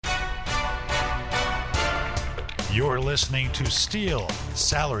You're listening to Steel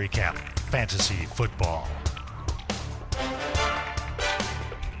Salary Cap Fantasy Football,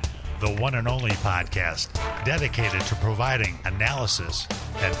 the one and only podcast dedicated to providing analysis,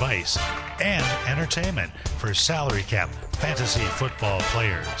 advice, and entertainment for salary cap fantasy football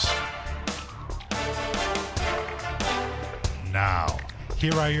players. Now,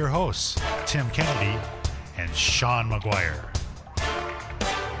 here are your hosts, Tim Kennedy and Sean McGuire.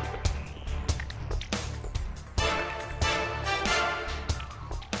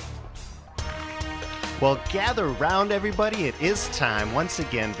 Well, gather round, everybody. It is time once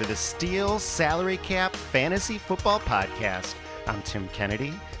again for the Steel Salary Cap Fantasy Football Podcast. I'm Tim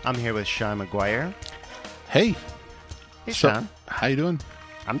Kennedy. I'm here with Sean McGuire. Hey. Hey, Sean. How you doing?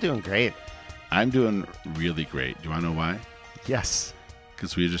 I'm doing great. I'm doing really great. Do you want to know why? Yes.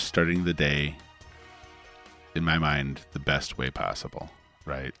 Because we're just starting the day, in my mind, the best way possible,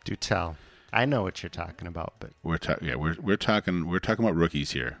 right? Do tell. I know what you're talking about, but We're talking about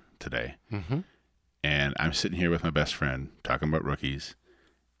rookies here today. mm-hmm. And I'm sitting here with my best friend talking about rookies,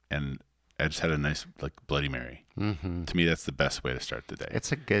 and I just had a nice Bloody Mary. Mm-hmm. To me, that's the best way to start the day.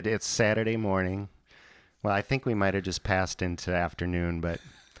 It's Saturday morning. Well, I think we might have just passed into afternoon, but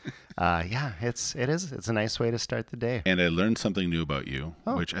yeah, it's a nice way to start the day. And I learned something new about you,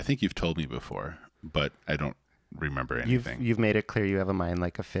 which I think you've told me before, but I don't remember anything. You've made it clear you have a mind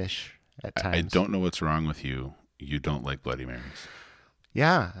like a fish at times. I don't know what's wrong with you. You don't like Bloody Marys.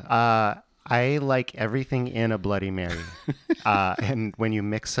 Yeah. I like everything in a Bloody Mary. And when you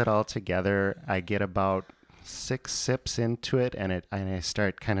mix it all together, I get about 6 sips into it, and I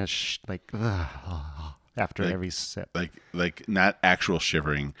start kind of after every sip. Like not actual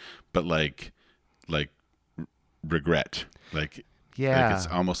shivering, but like regret. Yeah. Like it's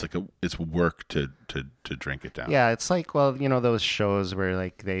almost like it's work to drink it down. Yeah, it's like, well, you know, those shows where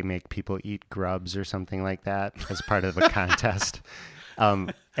like they make people eat grubs or something like that as part of a contest.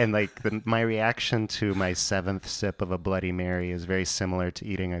 And like my reaction to my 7th sip of a Bloody Mary is very similar to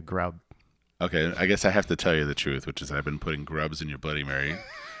eating a grub. Okay, I guess I have to tell you the truth, which is I've been putting grubs in your Bloody Mary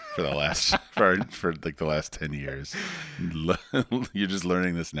for the last for like the last 10 years. You're just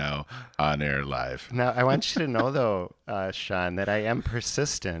learning this now on air live. Now, I want you to know though, Sean, that I am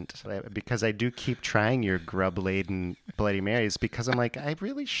persistent because I do keep trying your grub-laden Bloody Marys because I'm like, I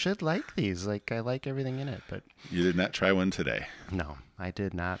really should like these. Like, I like everything in it, but You did not try one today. no, I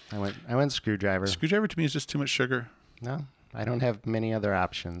did not. I went screwdriver. Screwdriver to me is just too much sugar. No, I don't have many other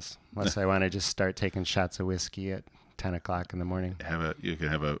options unless I want to just start taking shots of whiskey at 10 o'clock in the morning. You can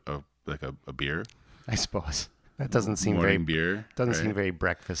have a beer. I suppose that doesn't seem Morning beer. seem very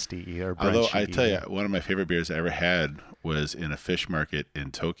breakfasty or brunchy. Although I tell you, one of my favorite beers I ever had was in a fish market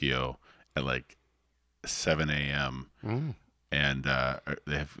in Tokyo at like 7 a.m. And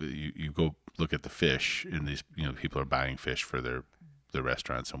they have you go look at the fish, and these people are buying fish for their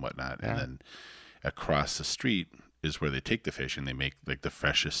restaurants and whatnot, and then across the street is where they take the fish and they make like the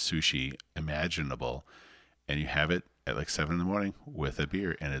freshest sushi imaginable, and you have it at like 7 in the morning with a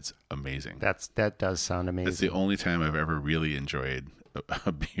beer, and it's amazing. That does sound amazing. It's the only time I've ever really enjoyed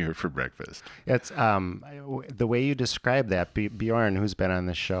a beer for breakfast. It's the way you describe that. Bjorn, who's been on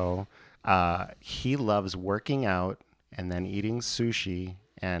the show, he loves working out and then eating sushi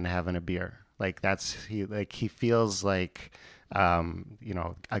and having a beer. He feels like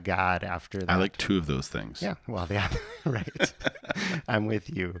a god after that. I like 2 of those things. Yeah, well, yeah, right. I'm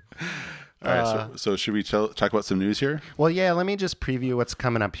with you. All right, so should we talk about some news here? Well, yeah, let me just preview what's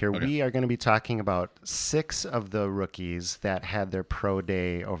coming up here. Okay. We are going to be talking about 6 of the rookies that had their pro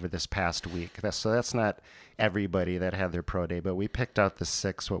day over this past week. So that's not everybody that had their pro day, but we picked out the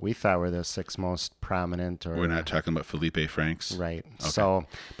 6, what we thought were the 6 most prominent. We're not talking about Felipe Franks? Right. Okay. So,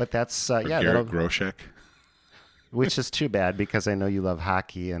 but that's, Garrett Groshek? Which is too bad because I know you love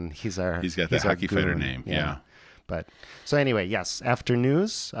hockey, and he's got that hockey fighter name. Yeah. But so anyway, yes. After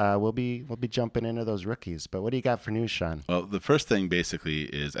news, we'll be jumping into those rookies. But what do you got for news, Sean? Well, the first thing basically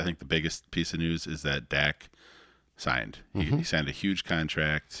is I think the biggest piece of news is that Dak signed. He signed a huge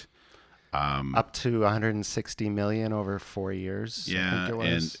contract, up to $160 million over 4 years. Yeah, I think it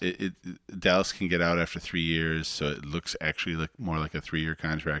was. and Dallas can get out after 3 years, so it looks actually more like a 3-year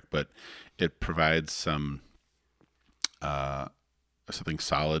contract, but it provides something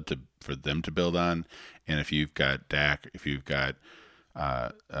solid for them to build on. And if you've got Dak, if you've got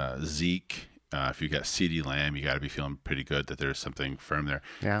Zeke, if you've got CeeDee Lamb, you got to be feeling pretty good that there's something firm there.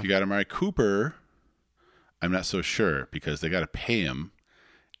 Yeah. If you got Amari Cooper, I'm not so sure because they got to pay him,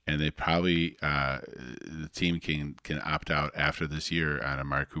 and they probably the team can opt out after this year on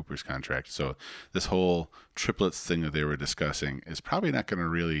Amari Cooper's contract. So this whole triplets thing that they were discussing is probably not going to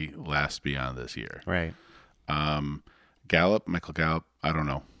really last beyond this year. Right. Michael Gallup, I don't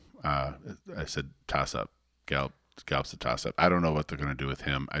know. I said toss up. Gallup's a toss up. I don't know what they're going to do with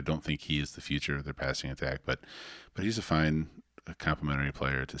him. I don't think he is the future of their passing attack, but he's a fine complementary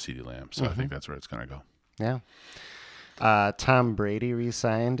player to CeeDee Lamb. So I think that's where it's going to go. Yeah. Tom Brady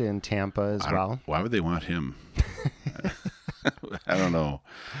re-signed in Tampa as well. Why would they want him? I don't know.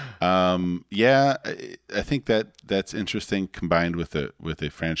 Yeah, I think that's interesting combined with a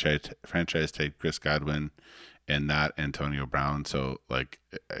franchise tag Chris Godwin and not Antonio Brown. So like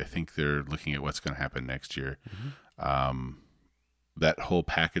I think they're looking at what's going to happen next year. That whole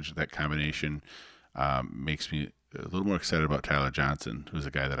package, that combination, makes me a little more excited about Tyler Johnson, who's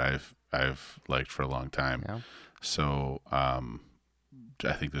a guy that I've liked for a long time. Yeah. So I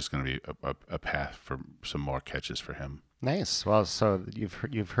think there's going to be a path for some more catches for him. Nice. Well, so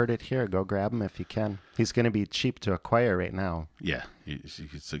you've heard it here. Go grab him if you can. He's going to be cheap to acquire right now. Yeah,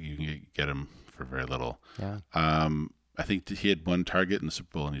 so you can get him for very little. Yeah. I think he had one target in the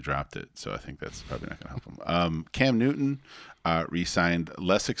Super Bowl and he dropped it, so I think that's probably not going to help him. Cam Newton re-signed,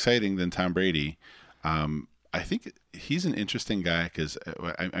 less exciting than Tom Brady. I think he's an interesting guy because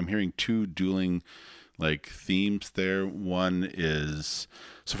I'm hearing two dueling like themes there. One is,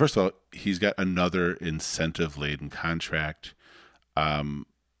 so first of all, he's got another incentive-laden contract.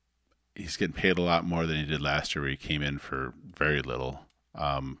 He's getting paid a lot more than he did last year, where he came in for very little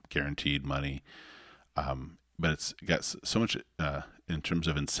guaranteed money. But it's got so much in terms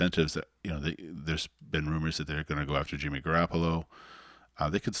of incentives that there's been rumors that they're going to go after Jimmy Garoppolo.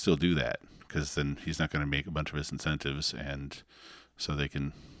 They could still do that because then he's not going to make a bunch of his incentives, and so they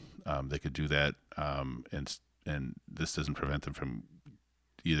could do that. And this doesn't prevent them from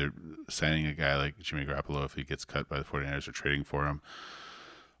either signing a guy like Jimmy Garoppolo if he gets cut by the 49ers or trading for him,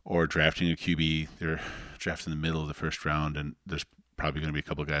 or drafting a QB. They're drafting in the middle of the first round, and there's probably going to be a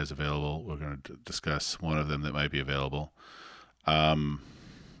couple of guys available. We're going to discuss one of them that might be available. I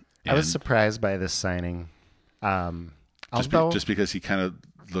was surprised by this signing. Just because he kind of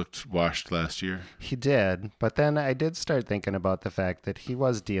looked washed last year. He did, but then I did start thinking about the fact that he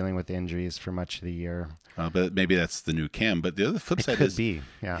was dealing with injuries for much of the year. But maybe that's the new Cam. But the other flip side is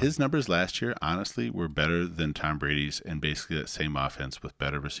yeah. His numbers last year, honestly, were better than Tom Brady's, and basically that same offense with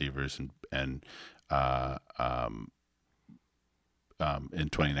better receivers and in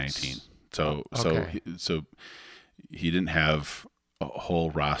 2019. So he didn't have a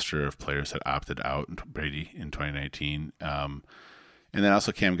whole roster of players that opted out in Brady in 2019. And then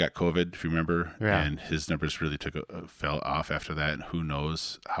also Cam got COVID, if you remember, and his numbers really fell off after that. And who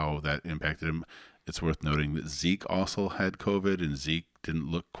knows how that impacted him. It's worth noting that Zeke also had COVID, and Zeke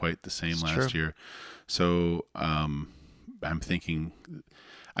didn't look quite the same last year. So I'm thinking,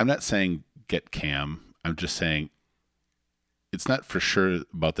 I'm not saying get Cam. I'm just saying it's not for sure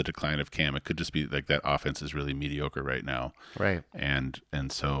about the decline of Cam. It could just be like that offense is really mediocre right now. Right. And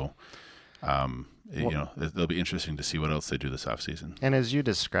so, it'll be interesting to see what else they do this offseason. And as you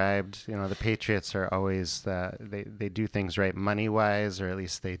described, the Patriots are always they do things right money-wise, or at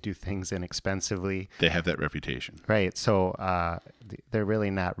least they do things inexpensively. They have that reputation. Right. So they're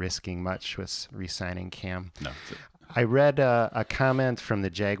really not risking much with re-signing Cam. No. I read a comment from the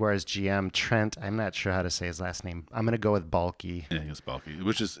Jaguars GM, Trent. I'm not sure how to say his last name. I'm going to go with Baalke. I think it's Baalke,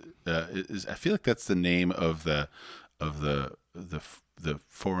 which is I feel like that's the name of the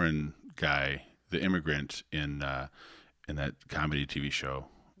foreign guy, the immigrant in that comedy TV show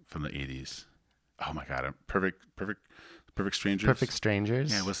from the 80s. Oh my God, Perfect Strangers. Perfect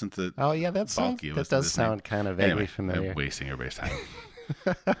Strangers. Yeah, it wasn't the. Oh yeah, that does sound kind of vaguely familiar. I'm wasting everybody's time.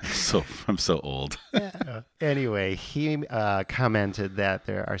 I'm so old. Anyway, he commented that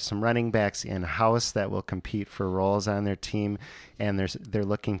there are some running backs in-house that will compete for roles on their team, and they're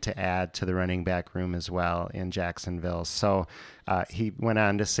looking to add to the running back room as well in Jacksonville. So he went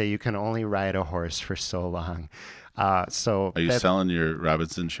on to say you can only ride a horse for so long. Are you selling your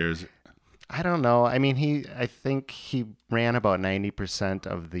Robinson shares? I don't know. I mean, I think he ran about 90%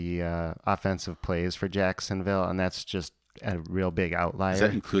 of the offensive plays for Jacksonville, and that's just a real big outlier. Is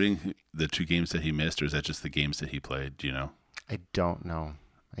that including the 2 games that he missed, or is that just the games that he played? Do you know? I don't know.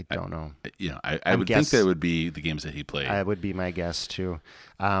 I would think that would be the games that he played. That would be my guess too.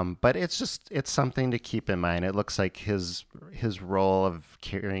 But it's something to keep in mind. It looks like his role of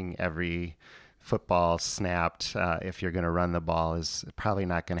carrying every football snapped, if you're going to run the ball, is probably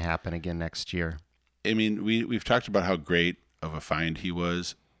not going to happen again next year. I mean, we've talked about how great of a find he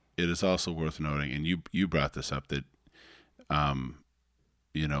was. It is also worth noting, and you brought this up, that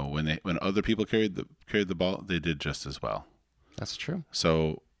when other people carried the ball, they did just as well. That's true.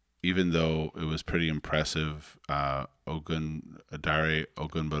 So even though it was pretty impressive, Dare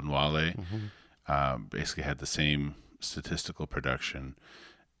Ogunbowale, basically had the same statistical production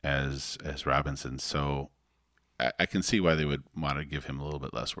as Robinson. So I can see why they would want to give him a little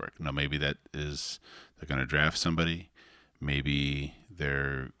bit less work. Now, maybe that is they're going to draft somebody. Maybe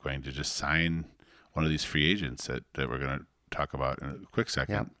they're going to just sign one of these free agents that we're going to talk about in a quick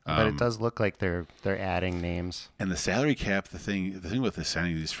second. Yeah, but it does look like they're adding names. And the salary cap, the thing with the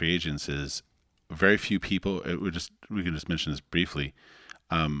signing these free agents is very few people. We can just mention this briefly.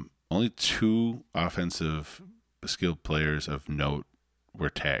 Only 2 offensive skilled players of note were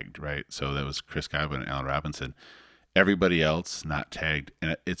tagged, right? So that was Chris Godwin and Allen Robinson. Everybody else not tagged,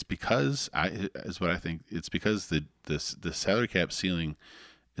 and it's because it's because the salary cap ceiling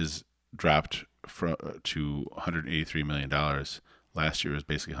is dropped to $183 million. Last year was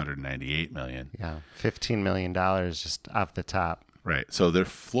basically $198 million. Yeah, $15 million just off the top. Right. So their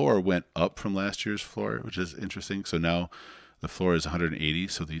floor went up from last year's floor, which is interesting. So now the floor is 180.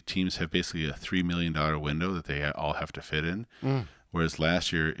 So the teams have basically a $3 million window that they all have to fit in. Whereas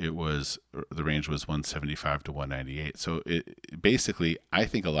last year the range was 175 to 198. So it basically, I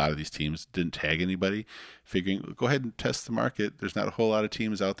think a lot of these teams didn't tag anybody, figuring go ahead and test the market. There's not a whole lot of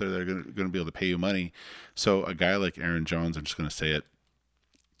teams out there that are going to be able to pay you money. So a guy like Aaron Jones, I'm just going to say it,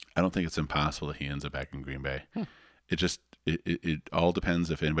 I don't think it's impossible that he ends up back in Green Bay. It all depends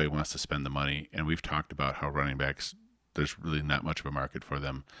if anybody wants to spend the money. And we've talked about how running backs, there's really not much of a market for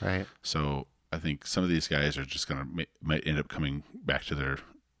them. Right. So I think some of these guys are just going to might end up coming back to their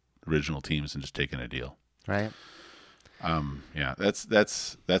original teams and just taking a deal. Right. Yeah, that's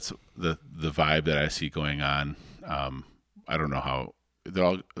the vibe that I see going on. I don't know how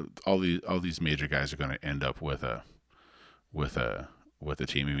they're all these major guys are going to end up with a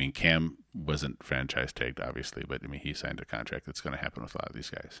team. I mean, Cam wasn't franchise tagged, obviously, but I mean, he signed a contract. That's going to happen with a lot of these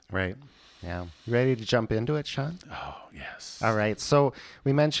guys. Right. Yeah. You ready to jump into it, Sean? Oh, yes. All right. So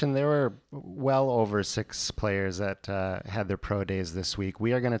we mentioned there were well over 6 players that had their pro days this week.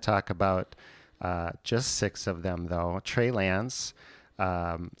 We are going to talk about just 6 of them, though. Trey Lance,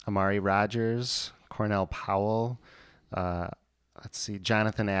 Amari Rogers, Cornell Powell,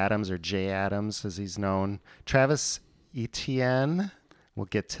 Jonathan Adams, or Jay Adams, as he's known, Travis Etienne. We'll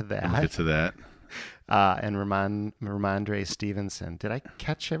get to that. And Ramondre Stevenson. Did I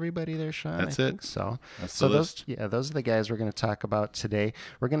catch everybody there, Sean? That's I it. think so. That's so the list. Those are the guys we're going to talk about today.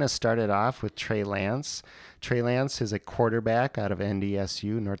 We're going to start it off with Trey Lance. Trey Lance is a quarterback out of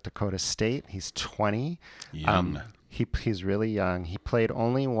NDSU, North Dakota State. He's 20. Young. He's really young. He played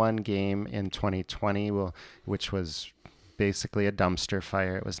only 1 game in 2020, which was basically a dumpster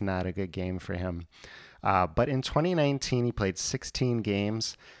fire. It was not a good game for him. But in 2019, he played 16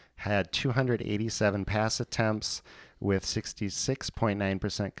 games, had 287 pass attempts with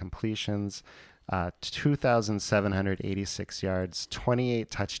 66.9% completions, 2,786 yards, 28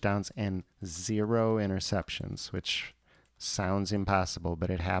 touchdowns, and 0 interceptions, which sounds impossible,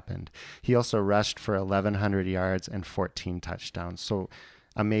 but it happened. He also rushed for 1,100 yards and 14 touchdowns. So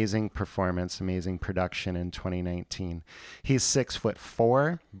amazing performance, amazing production in 2019. He's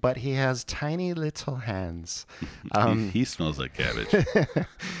 6'4", but he has tiny little hands. He smells like cabbage.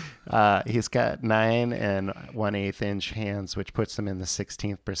 He's got 9 1/8 inch hands, which puts him in the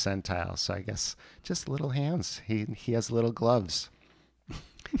 16th percentile. So I guess just little hands. He has little gloves.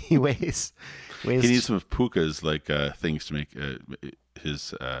 He weighs. He needs some Puka's things to make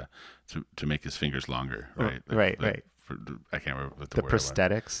his to make his fingers longer, right? Right. I can't remember what the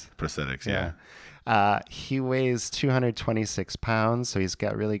prosthetics. Prosthetics, yeah. He weighs 226 pounds, so he's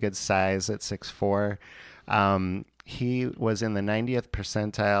got really good size at 6'4". He was in the 90th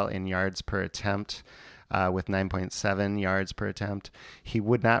percentile in yards per attempt with 9.7 yards per attempt. He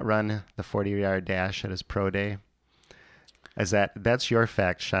would not run the 40-yard dash at his pro day. That's your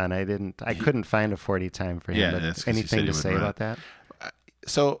fact, Sean? I couldn't find a 40 time for him. Yeah, but anything to say about that?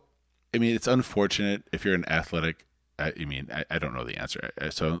 So, I mean, it's unfortunate if you're an athletic. I don't know the answer.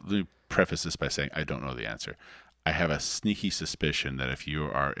 So let me preface this by saying I don't know the answer. I have a sneaky suspicion that if you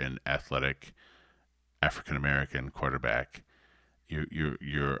are an athletic African American quarterback,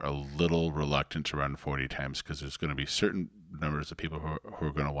 you're a little reluctant to run 40 times because there's going to be certain numbers of people who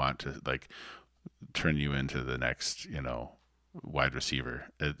are going to want to turn you into the next wide receiver.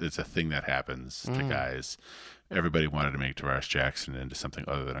 It's a thing that happens to guys. Everybody wanted to make Tavares Jackson into something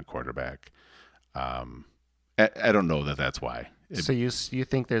other than a quarterback. I don't know that that's why. So you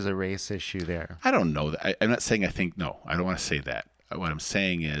think there's a race issue there? I don't know that. I'm not saying I think. No, I don't want to say that. What I'm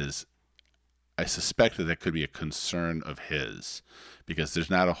saying is I suspect that could be a concern of his because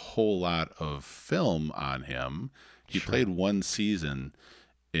there's not a whole lot of film on him. He played 1 season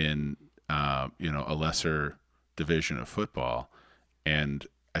in a lesser division of football, and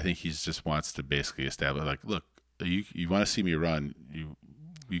I think he just wants to basically establish, like, look, you want to see me run,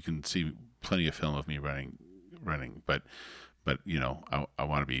 you can see plenty of film of me running, but I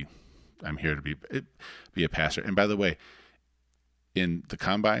want to be, I'm here to be a passer. And by the way, in the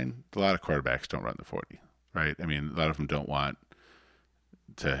combine, a lot of quarterbacks don't run the 40, right? I mean, a lot of them don't want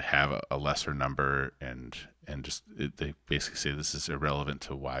to have a lesser number, and they basically say this is irrelevant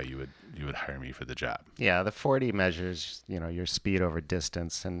to why you would hire me for the job. Yeah, the 40 measures, your speed over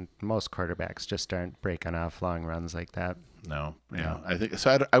distance, and most quarterbacks just aren't breaking off long runs like that. No, yeah, I think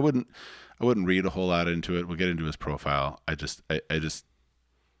so. I wouldn't read a whole lot into it. We'll get into his profile. I just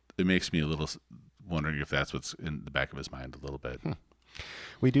it makes me a little wondering if that's what's in the back of his mind a little bit.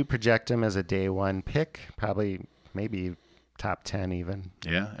 We do project him as a day one pick, probably maybe top 10 even.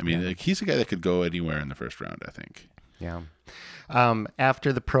 Yeah, I mean, like, he's a guy that could go anywhere in the first round, I think. Yeah.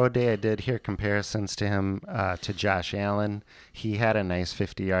 After the pro day, I did hear comparisons to him to Josh Allen. He had a nice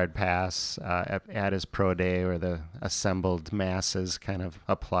 50-yard pass at his pro day where the assembled masses kind of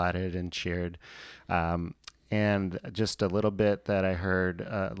applauded and cheered. And just a little bit that I heard,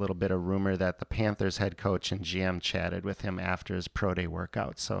 a little bit of rumor that the Panthers head coach and GM chatted with him after his pro day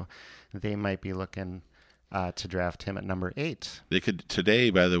workout. So they might be looking to draft him at number 8. They could today,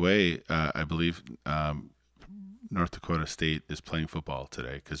 by the way. I believe North Dakota State is playing football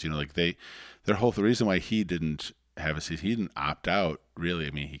today because the reason why he didn't have a season, he didn't opt out really.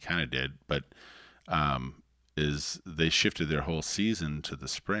 I mean, he kind of did, but is they shifted their whole season to the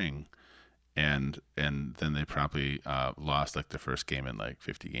spring, and then they probably lost like the first game in like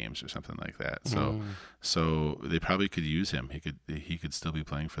 50 games or something like that. So they probably could use him. He could still be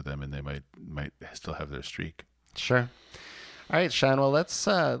playing for them, and they might still have their streak. Sure. All right, Sean. Well,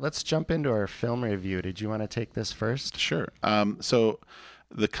 let's jump into our film review. Did you want to take this first? Sure. So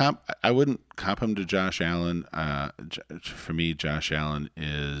the comp, I wouldn't comp him to Josh Allen. For me, Josh Allen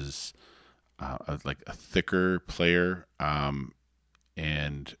is like a thicker player, and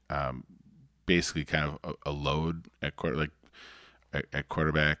basically kind of a load at quarterback.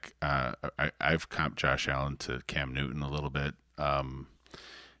 I've comped Josh Allen to Cam Newton a little bit.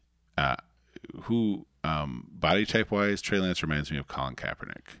 Body type wise, Trey Lance reminds me of Colin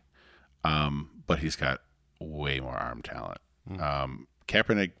Kaepernick, but he's got way more arm talent.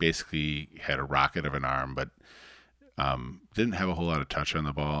 Kaepernick basically had a rocket of an arm, but didn't have a whole lot of touch on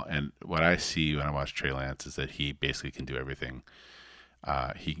the ball. And what I see when I watch Trey Lance is that he basically can do everything.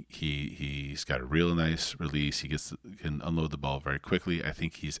 He's got a real nice release. He can unload the ball very quickly. I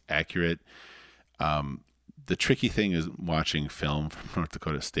think he's accurate. The tricky thing is watching film from North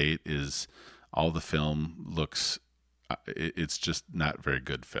Dakota State is all the film looks, it's just not very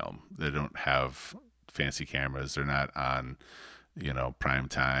good film. They don't have fancy cameras. They're not on, prime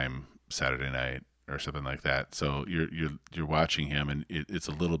time Saturday night or something like that. So you're watching him, and it's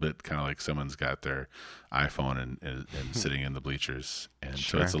a little bit kind of like someone's got their iPhone and sitting in the bleachers, and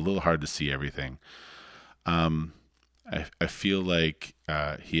Sure. So it's a little hard to see everything. I feel like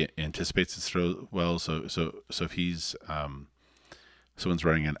he anticipates his throw well. So if he's someone's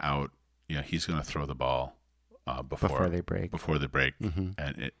running an out, he's going to throw the ball before they break. Mm-hmm.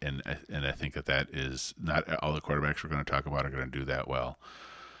 And I think that is not all the quarterbacks we're going to talk about are going to do that well.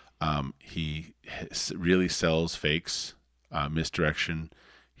 He really sells fakes, misdirection.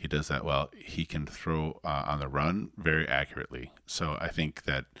 He does that well. He can throw on the run very accurately. So I think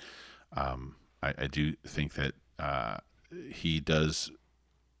that I do think that he does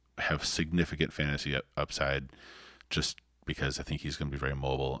have significant fantasy upside, just because I think he's going to be very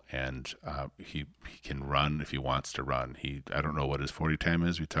mobile, and he can run if he wants to run. I don't know what his 40 time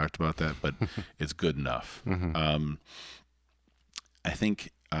is. We talked about that, but it's good enough. Mm-hmm. I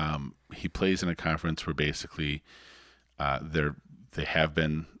think he plays in a conference where basically they have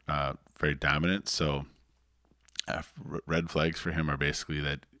been very dominant. So red flags for him are basically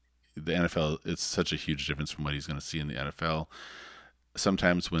that the NFL, it's such a huge difference from what he's going to see in the NFL.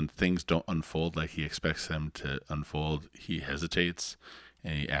 Sometimes when things don't unfold like he expects them to unfold, he hesitates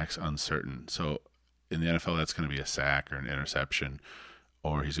and he acts uncertain. So in the NFL, that's going to be a sack or an interception,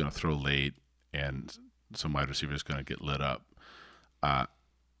 or he's going to throw late and some wide receiver is going to get lit up.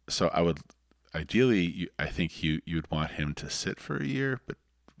 So I would ideally, I think you would want him to sit for a year, but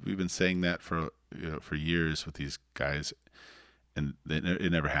we've been saying that for years with these guys, and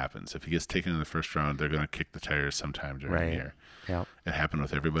it never happens. If he gets taken in the first round, they're going to kick the tires sometime during the year. Yep. It happened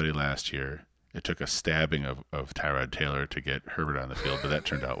with everybody last year. It took a stabbing of Tyrod Taylor to get Herbert on the field, but that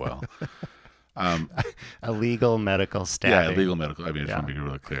turned out well. Illegal medical stabbing. Yeah, illegal medical. I mean, I just want to be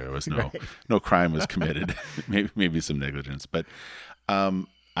really clear. There was no crime was committed. maybe some negligence, but I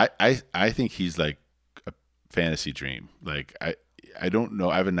think he's like a fantasy dream. Like I don't know.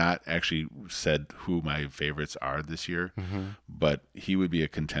 I have not actually said who my favorites are this year, but he would be a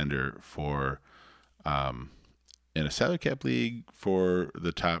contender for, in a salary cap league, for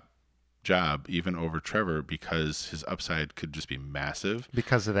the top job, even over Trevor, because his upside could just be massive.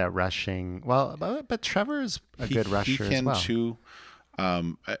 Because of that rushing. Well, but Trevor is a good rusher he can as well. Too.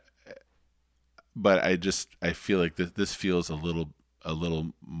 But I feel like this feels a little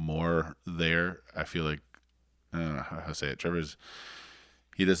more there. I feel like, I don't know how to say it.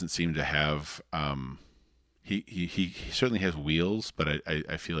 He doesn't seem to have, he certainly has wheels, but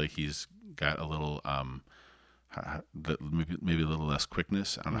I feel like he's got a little, maybe a little less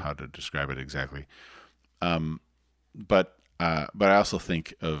quickness. I don't know how to describe it exactly. But I also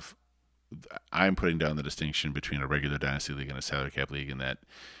think I'm putting down the distinction between a regular dynasty league and a salary cap league, in that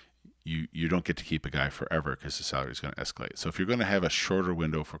you don't get to keep a guy forever because the salary is going to escalate. So if you're going to have a shorter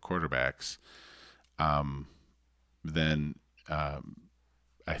window for quarterbacks, then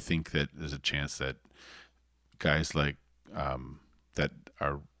I think that there's a chance that guys like that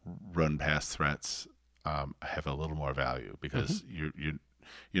are run pass threats have a little more value, because you're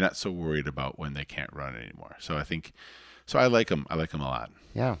not so worried about when they can't run anymore. So I like him. I like him a lot.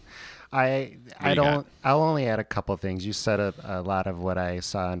 Yeah. I'll only add a couple things. You said a lot of what I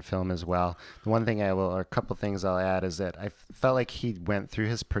saw on film as well. The one thing or a couple things I'll add is that I felt like he went through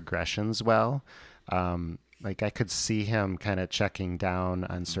his progressions well. Like I could see him kind of checking down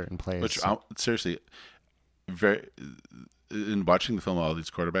on certain plays. Which seriously, in watching the film of all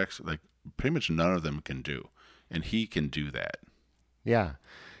these quarterbacks, like pretty much none of them can do, and he can do that. Yeah.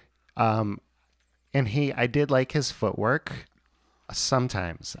 And I did like his footwork.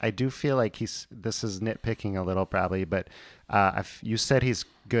 Sometimes I do feel like this is nitpicking a little probably, but you said he's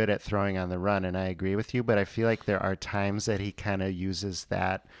good at throwing on the run, and I agree with you, but I feel like there are times that he kind of uses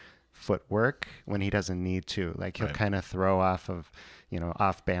that footwork when he doesn't need to. Like he'll kind of throw off of,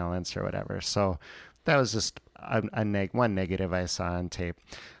 off balance or whatever. So that was just one negative I saw on tape.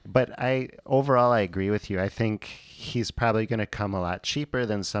 But overall I agree with you. I think he's probably going to come a lot cheaper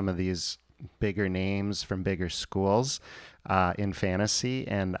than some of these bigger names from bigger schools in fantasy,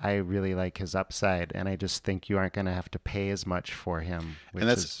 and I really like his upside, and I just think you aren't going to have to pay as much for him. And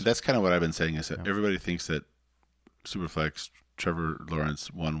that's kind of what I've been saying, is that everybody thinks that Superflex Trevor Lawrence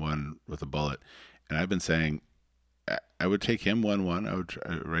 1-1 with a bullet, and I've been saying I would take him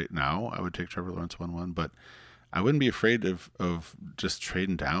 1-1. Right now I would take Trevor Lawrence 1-1, but I wouldn't be afraid of just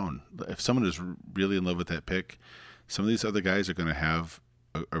trading down. If someone is really in love with that pick, some of these other guys are going to have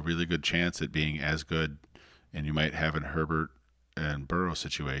a really good chance at being as good, and you might have an Herbert and Burrow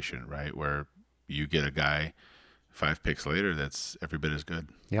situation, right, where you get a guy 5 picks later that's every bit as good.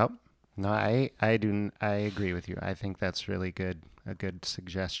 Yep. No, I agree with you. I think that's really good. A good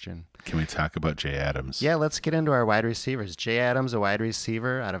suggestion. Can we talk about Jay Adams? Yeah, let's get into our wide receivers. Jay Adams, a wide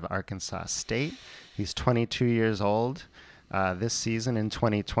receiver out of Arkansas State. He's 22 years old. This season in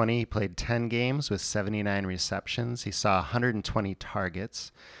 2020, he played 10 games with 79 receptions. He saw 120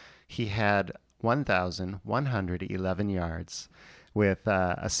 targets. He had 1,111 yards with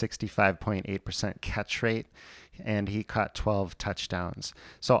a 65.8% catch rate, and he caught 12 touchdowns.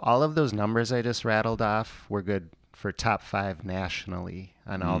 So all of those numbers I just rattled off were good for top 5 nationally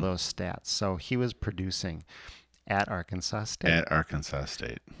on all those stats. So he was producing at Arkansas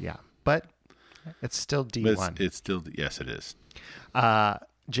State. Yeah. But it's still D1. It's still, yes, it is.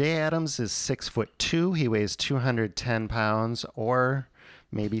 Jay Adams is 6'2". He weighs 210 pounds, or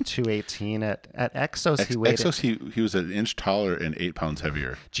maybe 218 at Exos. He was an inch taller and 8 pounds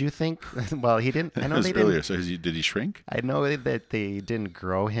heavier. Do you think? Well, he didn't. I know it was they earlier. didn't. So did he shrink? I know that they didn't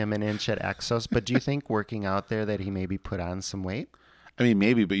grow him an inch at Exos, but do you think working out there that he maybe put on some weight? I mean,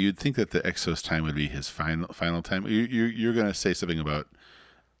 maybe, but you'd think that the Exos time would be his final time. You're going to say something about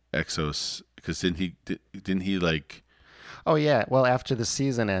Exos, because didn't he like? Oh yeah. Well, after the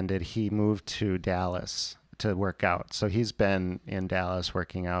season ended, he moved to Dallas to work out. So he's been in Dallas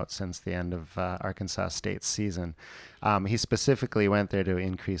working out since the end of Arkansas State's season. He specifically went there to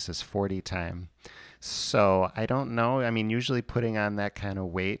increase his 40 time. So I don't know. I mean, usually putting on that kind of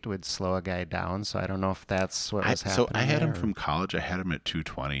weight would slow a guy down. So I don't know if that's what was happening. So I had him from college. I had him at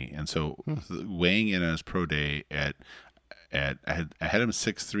 220. And so weighing in on his pro day I had him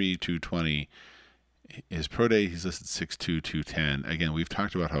 6'3", 220. His pro day, he's listed 6'2", 210. Again, we've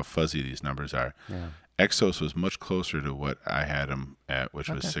talked about how fuzzy these numbers are. Yeah. Exos was much closer to what I had him at, which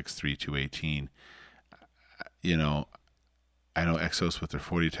was 6'3", 218. I know Exos with their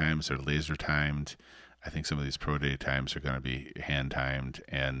 40 times, they're laser timed. I think some of these pro day times are going to be hand timed.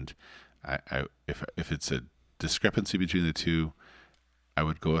 And if it's a discrepancy between the two, I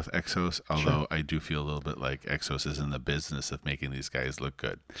would go with Exos, although I do feel a little bit like Exos is in the business of making these guys look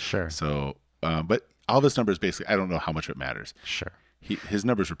good. Sure. So, but all of his numbers basically, I don't know how much it matters. Sure. His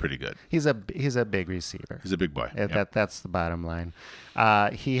numbers were pretty good. He's a big receiver. He's a big boy. Yep. That's the bottom line.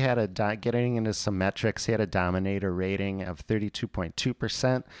 He had getting into some metrics. He had a dominator rating of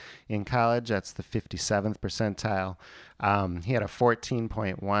 32.2% in college. That's the 57th percentile. He had a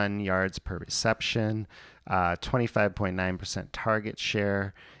 14.1 yards per reception, 25.9% target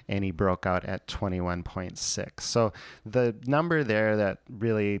share, and he broke out at 21.6. So the number there that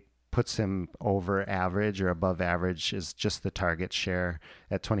really puts him over average or above average is just the target share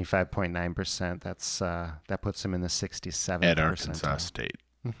at 25.9%. That puts him in the 67th at Arkansas percentile. State.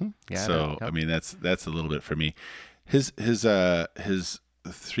 Mm-hmm. Yeah. So yep. I mean that's a little bit for me. His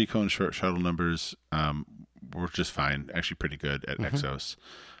 3-cone short shuttle numbers were just fine, actually pretty good at Exos.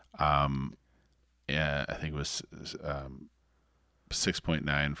 Yeah, I think it was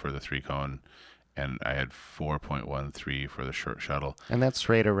 6.9 for the 3-cone. And I had 4.13 for the short shuttle. And that's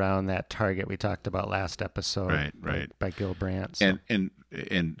right around that target we talked about last episode. Right. By Gil Brandt. So. And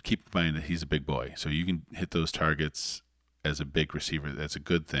keep in mind that he's a big boy. So you can hit those targets as a big receiver. That's a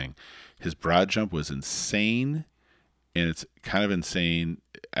good thing. His broad jump was insane. And it's kind of insane.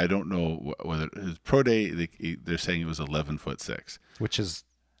 I don't know whether his pro day, they're saying it was 11'6", which is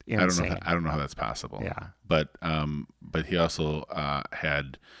insane. I don't know how that's possible. Yeah. But he also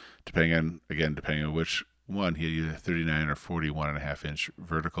had, depending on which one, he had either 39 or 41.5 inch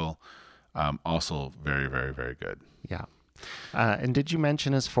vertical. Also very, very, very good. Yeah. And did you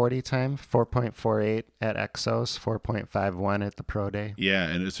mention his 40 time? 4.48 at Exos, 4.51 at the pro day. Yeah,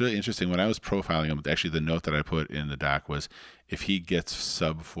 and it's really interesting. When I was profiling him, actually the note that I put in the doc was if he gets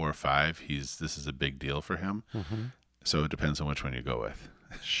sub 4.5, this is a big deal for him. Mm-hmm. So it depends on which one you go with.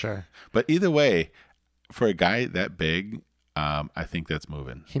 Sure. But either way, for a guy that big, I think that's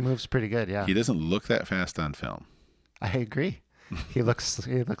moving. He moves pretty good, yeah. He doesn't look that fast on film. I agree. He looks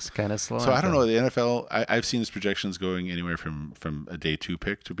kind of slow. So I don't know. The NFL, I've seen his projections going anywhere from a day 2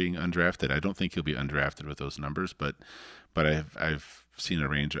 pick to being undrafted. I don't think he'll be undrafted with those numbers, but I've seen a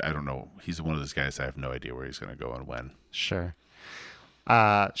range. I don't know. He's one of those guys I have no idea where he's going to go and when. Sure.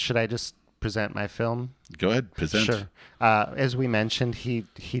 Should I just present my film? Go ahead, present. Sure. As we mentioned, he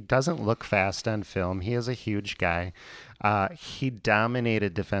doesn't look fast on film. He is a huge guy. He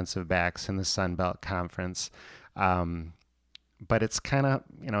dominated defensive backs in the Sun Belt Conference. But it's kind of,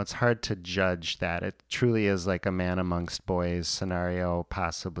 it's hard to judge that. It truly is like a man amongst boys scenario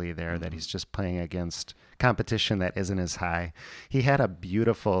possibly there, that he's just playing against competition that isn't as high. He had a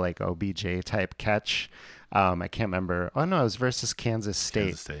beautiful like OBJ type catch. I can't remember. Oh no, it was versus Kansas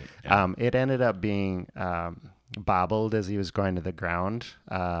State. Yeah. It ended up being bobbled as he was going to the ground.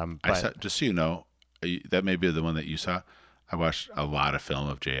 I saw, just so you know, that may be the one that you saw. I watched a lot of film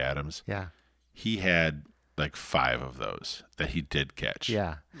of Jay Adams. Yeah. He had like 5 of those that he did catch.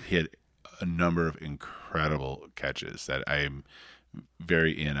 Yeah. He had a number of incredible catches that I'm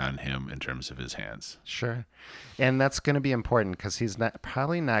very in on him in terms of his hands. Sure. And that's going to be important because he's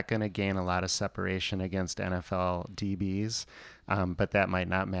probably not going to gain a lot of separation against NFL DBs, but that might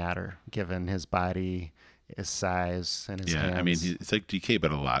not matter given his body, his size, and his hands. I mean, it's like DK,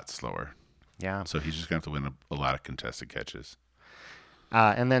 but a lot slower. Yeah. So he's just going to have to win a lot of contested catches.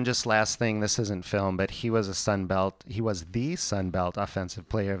 And then just last thing, this isn't film, but he was the Sun Belt Offensive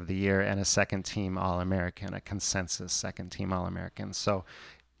Player of the Year and a second-team All-American, a consensus second-team All-American. So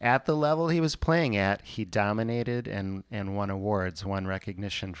at the level he was playing at, he dominated and won awards, won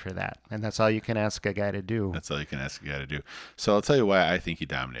recognition for that. And that's all you can ask a guy to do. That's all you can ask a guy to do. So I'll tell you why I think he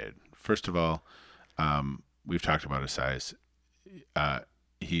dominated. First of all, we've talked about his size.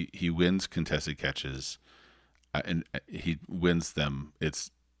 He wins contested catches. And he wins them.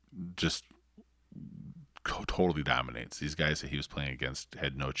 It's just totally dominates. These guys that he was playing against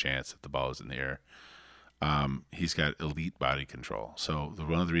had no chance if the ball was in the air. He's got elite body control. So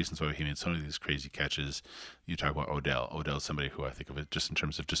one of the reasons why he made so many of these crazy catches, you talk about Odell. Odell's somebody who I think of it just in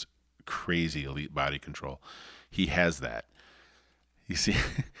terms of just crazy elite body control. He has that. You see,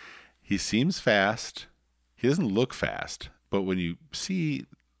 he seems fast. He doesn't look fast, but when you see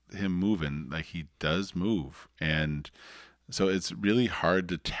him moving, like he does move, and so it's really hard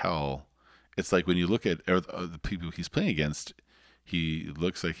to tell. It's like when you look at the people he's playing against, he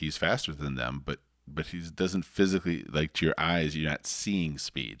looks like he's faster than them, but he doesn't physically, like to your eyes, you're not seeing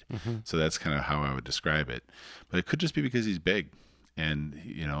speed. Mm-hmm. So that's kind of how I would describe it. But it could just be because he's big, and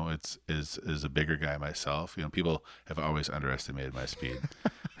it's as a bigger guy myself. People have always underestimated my speed.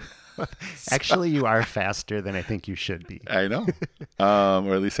 Actually, you are faster than I think you should be. I know,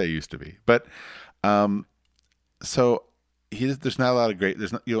 or at least I used to be. But so there's not a lot of great.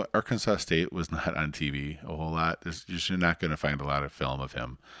 There's not, Arkansas State was not on TV a whole lot. You're not going to find a lot of film of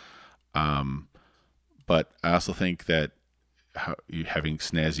him. But I also think that having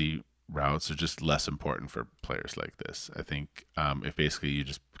snazzy routes are just less important for players like this. I think if basically you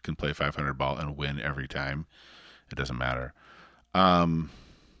just can play 500 ball and win every time, it doesn't matter.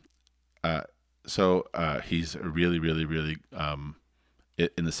 So he's a really, really, really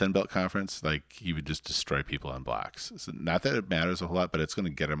in the Sun Belt Conference, like he would just destroy people on blocks. So not that it matters a whole lot, but it's going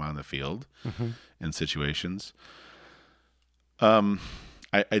to get him on the field in situations. I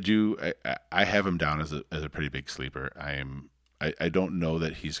have him down as a pretty big sleeper. I don't know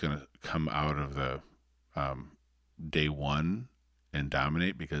that he's going to come out of the day one and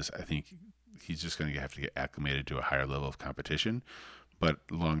dominate, because I think he's just going to have to get acclimated to a higher level of competition. But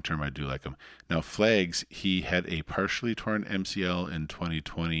long term, I do like him. Now, Flags, he had a partially torn MCL in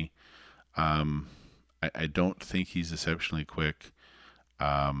 2020. I don't think he's exceptionally quick,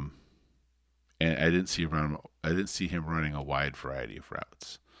 and I didn't see him running a wide variety of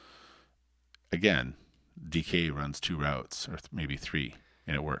routes. Again, DK runs 2 routes or maybe 3,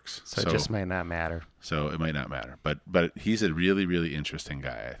 and it works. So it just might not matter. So it might not matter. But he's a really, really interesting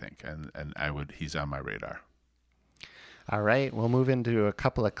guy, I think, and he's on my radar. All right, we'll move into a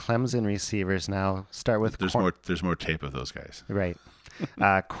couple of Clemson receivers now. Start with there's more tape of those guys. Right.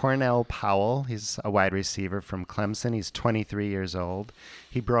 Cornell Powell, he's a wide receiver from Clemson. He's 23 years old.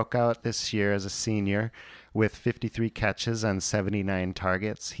 He broke out this year as a senior with 53 catches on 79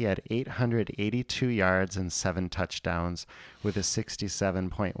 targets. He had 882 yards and 7 touchdowns with a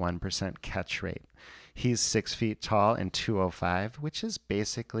 67.1% catch rate. He's 6 feet tall and 205, which is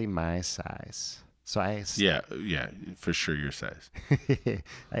basically my size. So yeah, for sure your size. It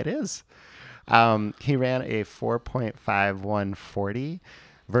is. He ran a 4.51 40,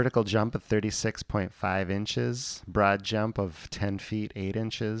 vertical jump of 36.5 inches, broad jump of 10 feet 8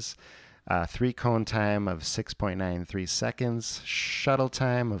 inches, 3-cone time of 6.93 seconds, shuttle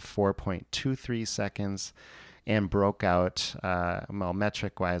time of 4.23 seconds, and broke out,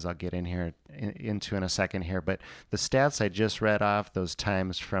 metric-wise, I'll get into in a second here, but the stats I just read off, those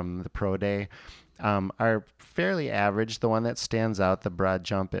times from the pro day, are fairly average. The one that stands out, the broad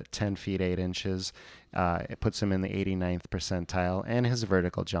jump at 10 feet 8 inches, it puts him in the 89th percentile, and his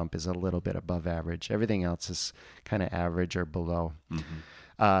vertical jump is a little bit above average. Everything else is kind of average or below.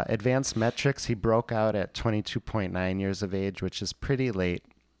 Advanced metrics, he broke out at 22.9 years of age, which is pretty late.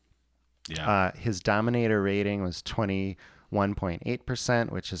 Yeah. His Dominator rating was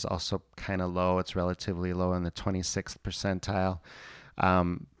 21.8%, which is also kind of low. It's relatively low in the 26th percentile.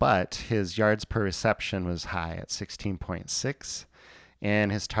 But his yards per reception was high at 16.6,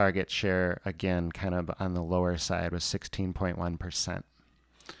 and his target share, again, kind of on the lower side, was 16.1%.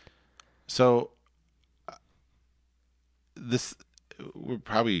 So this, we're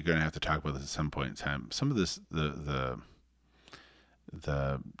probably going to have to talk about this at some point in time. Some of this, the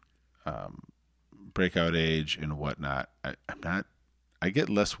breakout age and whatnot, I get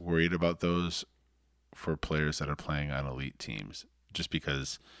less worried about those for players that are playing on elite teams. Just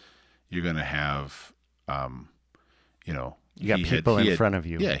because you're going to have, you got people in front of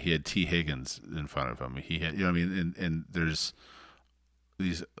you. Yeah, he had T. Higgins in front of him. He had, and there's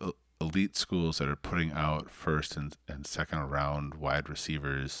these elite schools that are putting out first and second round wide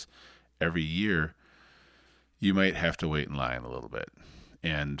receivers every year. You might have to wait in line a little bit,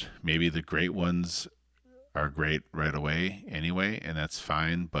 and maybe the great ones are great right away anyway, and that's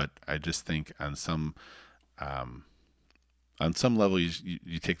fine. But I just think on some level,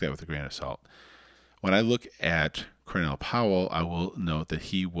 you take that with a grain of salt. When I look at Cornell Powell, I will note that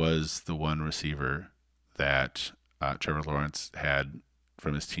he was the one receiver that Trevor Lawrence had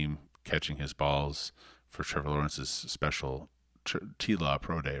from his team catching his balls for Trevor Lawrence's special T-Law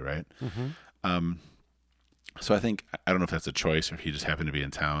Pro Day, right? Mm-hmm. So I think, I don't know if that's a choice or if he just happened to be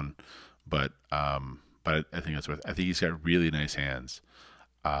in town, but I think that's worth. I think he's got really nice hands.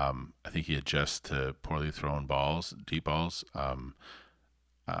 I think he adjusts to poorly thrown balls, deep balls.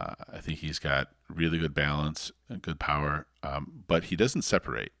 I think he's got really good balance and good power, but he doesn't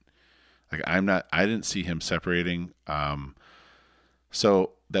separate. Like I didn't see him separating.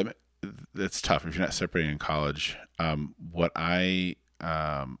 So that's tough if you're not separating in college.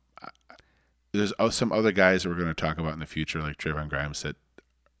 There's some other guys that we're going to talk about in the future, like Trayvon Grimes, that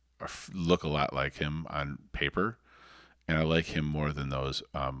look a lot like him on paper. And I like him more than those,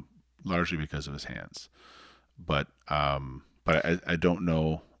 largely because of his hands. But I don't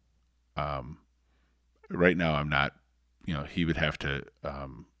know. Right now, I'm not. He would have to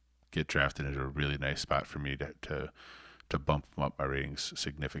get drafted into a really nice spot for me to bump him up my ratings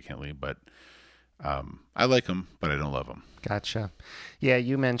significantly. But I like him, but I don't love him. Gotcha. Yeah,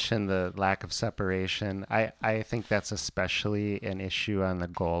 you mentioned the lack of separation. I think that's especially an issue on the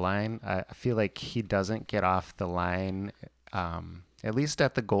goal line. I feel like he doesn't get off the line, at least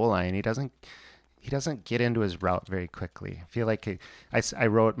at the goal line. He doesn't get into his route very quickly. I feel like I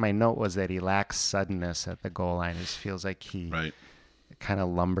wrote, my note was that he lacks suddenness at the goal line. It just feels like he Right. kind of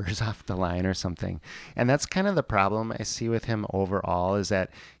lumbers off the line or something. And that's kind of the problem I see with him overall, is that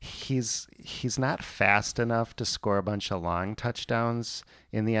he's not fast enough to score a bunch of long touchdowns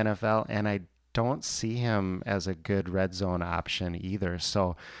in the NFL, and I don't see him as a good red zone option either.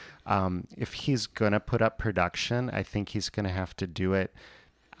 So if he's going to put up production, I think he's going to have to do it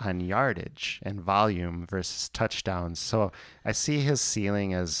on yardage and volume versus touchdowns. So I see his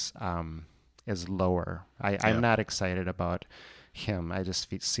ceiling as lower. I'm not excited about him. I just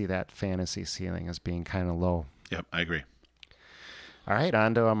see that fantasy ceiling as being kind of low. Yep, I agree. All right,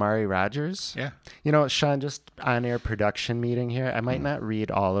 on to Amari Rodgers. Yeah. You know, Sean, just on-air production meeting here. I might not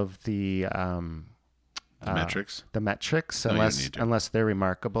read all of the metrics. The metrics, No, you don't need to. unless they're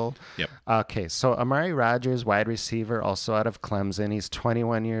remarkable. Yep. Okay, so Amari Rodgers, wide receiver, also out of Clemson. He's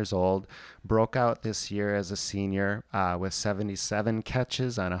 21 years old. Broke out this year as a senior with 77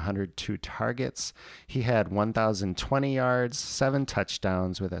 catches on 102 targets. He had 1,020 yards, 7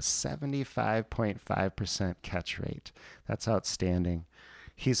 touchdowns with a 75.5% catch rate. That's outstanding.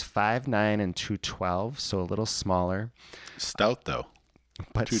 He's 5'9" and 212, so a little smaller. Stout though.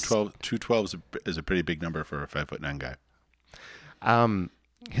 But 212 is a pretty big number for a 5'9" guy.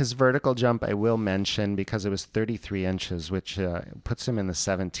 His vertical jump, I will mention, because it was 33 inches, which puts him in the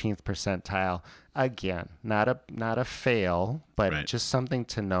 17th percentile. Again, not a fail, but Right. just something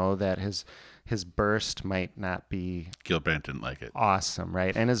to know that his burst might not be Gilbrandt didn't like it. awesome,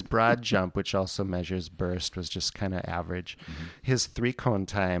 right? And his broad jump, which also measures burst, was just kind of average. His 3-cone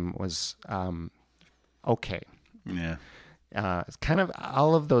time was okay. Yeah. It's kind of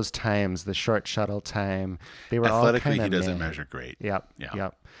all of those times, the short shuttle time, they were all Athletically, kind of he doesn't measure great. Yep.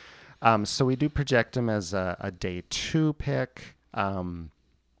 Yeah. Yep. So we do project him as a day 2 pick.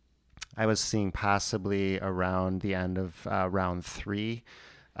 I was seeing possibly around the end of round 3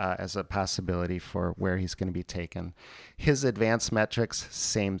 as a possibility for where he's going to be taken. His advanced metrics,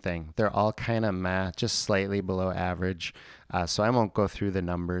 same thing. They're all kind of just slightly below average. So I won't go through the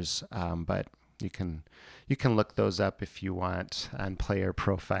numbers, but you can look those up if you want on Player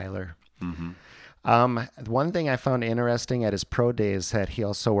Profiler. One thing I found interesting at his pro days that he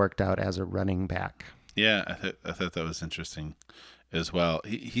also worked out as a running back. Yeah, I thought that was interesting as well.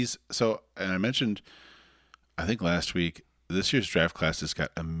 He's so, and I mentioned, I think last week, this year's draft class has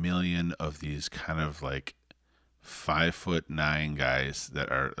got a million of these kind of like 5'9" guys that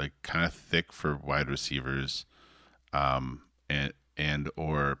are like kind of thick for wide receivers, and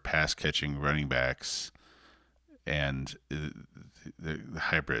or pass catching running backs, and the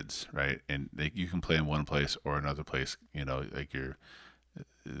hybrids, right? And you can play in one place or another place. You know, like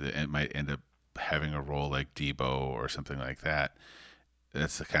it might end up having a role like Debo or something like that.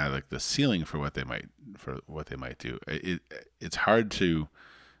 That's the kind of like the ceiling for what they might do. It's hard to,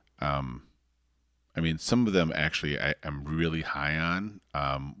 I mean, some of them actually I'm really high on.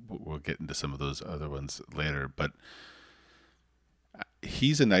 We'll get into some of those other ones later, but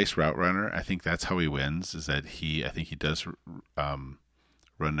he's a nice route runner. I think that's how he wins. Is that I think he does run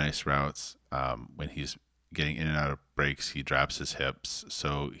nice routes. When he's getting in and out of breaks, he drops his hips,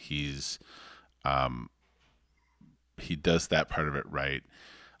 so he does that part of it right.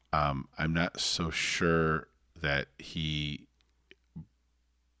 I'm not so sure that he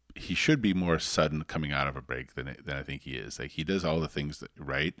should be more sudden coming out of a break than I think he is. Like, he does all the things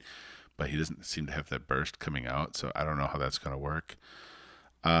right, but he doesn't seem to have that burst coming out. So I don't know how that's going to work.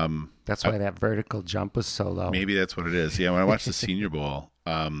 That's why that vertical jump was so low. Maybe that's what it is. Yeah, when I watched the Senior Bowl,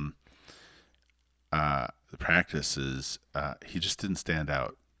 the practices, he just didn't stand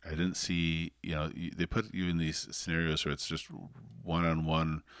out. I didn't see, they put you in these scenarios where it's just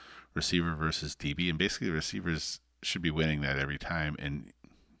one-on-one receiver versus DB, and basically the receivers should be winning that every time, and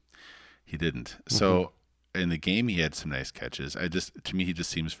he didn't. So in the game, he had some nice catches. To me, he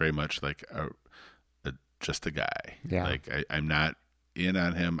just seems very much like just a guy. Yeah. Like I'm not in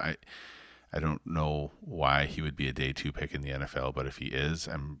on him. I don't know why he would be a day 2 pick in the NFL, but if he is,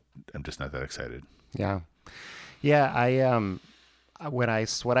 I'm just not that excited. Yeah. Yeah. What I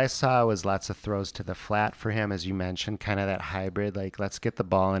saw was lots of throws to the flat for him, as you mentioned, kind of that hybrid, like let's get the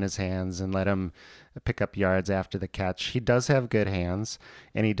ball in his hands and let him pick up yards after the catch. He does have good hands,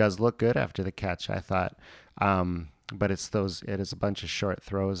 and he does look good after the catch, I thought. But it is a bunch of short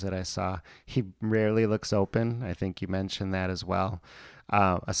throws that I saw. He rarely looks open. I think you mentioned that as well.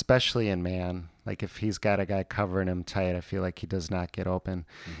 especially in man. Like if he's got a guy covering him tight, I feel like he does not get open.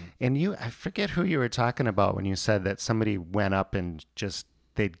 And I forget who you were talking about when you said that somebody went up and just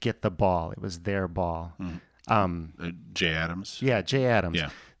they'd get the ball. It was their ball. Jay Adams. Yeah, Jay Adams. Yeah.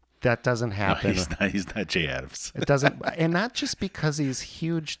 That doesn't happen. No, he's not Jay Adams. It doesn't, and not just because he's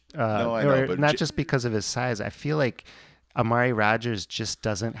huge, No, I know, or but not just because of his size. I feel like Amari Rodgers just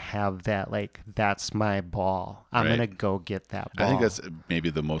doesn't have that, like, that's my ball. I'm Right. going to go get that ball. I think that's maybe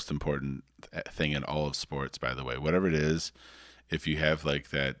the most important thing in all of sports, by the way. Whatever it is, if you have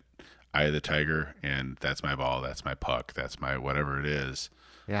like that eye of the tiger and that's my ball, that's my puck, that's my whatever it is,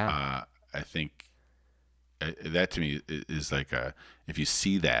 Yeah. I think that to me is like if you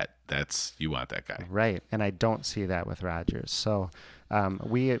see that, you want that guy. Right. And I don't see that with Rodgers. So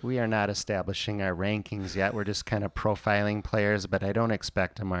we are not establishing our rankings yet. We're just kind of profiling players, but I don't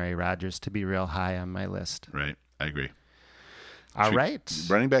expect Amari Rodgers to be real high on my list. Right. I agree. All right.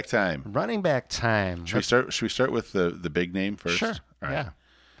 Running back time. Running back time. Should we start with the big name first? Sure. All right.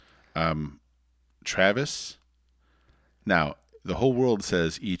 Yeah. Travis. Now, the whole world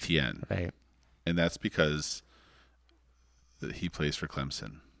says ETN. Right. And that's because he plays for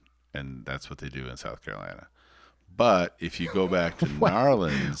Clemson, and that's what they do in South Carolina. But if you go back to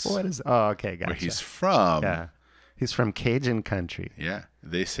Narlands, What is? Oh, okay, gotcha. where he's from, Yeah, he's from Cajun country. yeah,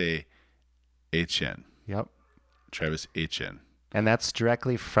 they say HN, Yep, Travis HN. and that's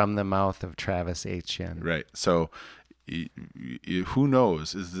directly from the mouth of Travis Etienne. Right. So who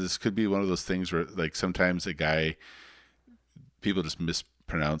knows? This could be one of those things where, like, sometimes people just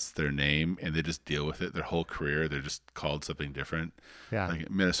mispronounce their name and they just deal with it their whole career. They're just called something different. Yeah, Like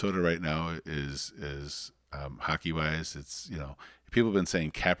Minnesota right now is hockey wise, it's, people have been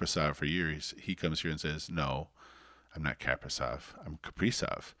saying Kaprizov for years. He comes here and says, no, I'm not Kaprizov, I'm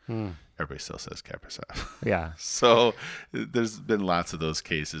Kaprizov. Everybody still says Kaprizov. yeah, So there's been lots of those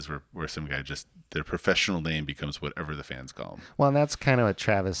cases where some guy just, their professional name becomes whatever the fans call him. Well, and that's kind of what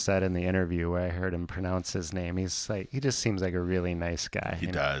Travis said in the interview where I heard him pronounce his name. He's like, he just seems like a really nice guy. He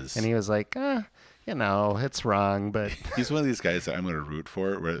does. And he was like, it's wrong, but He's one of these guys that I'm going to root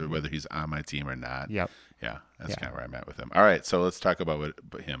for, whether he's on my team or not. yep. Yeah, that's Yeah. kind of where I'm at with him. All right, so let's talk about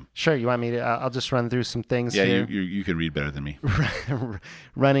him. Sure. You want me to? I'll just run through some things Yeah, here. you can read better than me.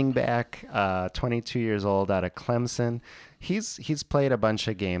 Running back, 22 years old, out of Clemson. He's played a bunch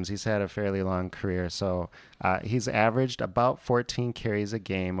of games. He's had a fairly long career, so he's averaged about 14 carries a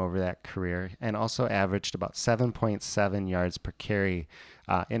game over that career, and also averaged about 7.7 yards per carry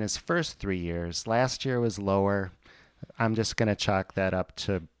in his first 3 years. Last year was lower. I'm just gonna chalk that up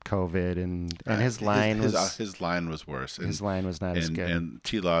to COVID, and his line his line was worse. his line was not as good. And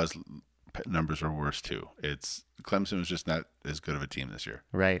T-Law's numbers were worse too. Clemson was just not as good of a team this year.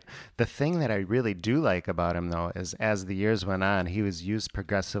 Right. The thing that I really do like about him, though, is as the years went on, he was used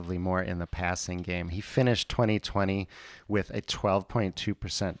progressively more in the passing game. He finished 2020 with a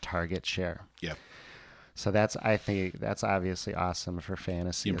 12.2% target share. Yep. So I think that's obviously awesome for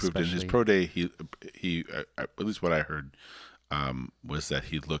fantasy. He improved in his pro day. He at least what I heard was that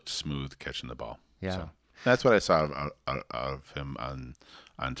he looked smooth catching the ball. Yeah. So that's what I saw out of him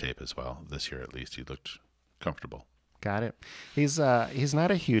on tape as well. This year, at least, he looked comfortable. Got it. He's not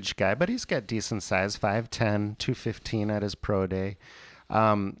a huge guy, but he's got decent size, 5'10", 215 at his pro day.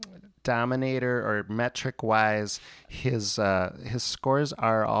 Dominator or metric wise, his scores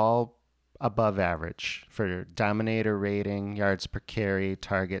are all above average for dominator rating, yards per carry,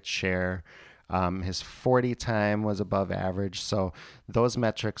 target share. His 40 time was above average. So those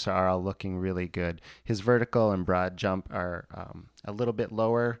metrics are all looking really good. His vertical and broad jump are a little bit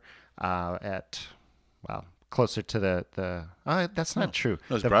lower closer to the that's not true.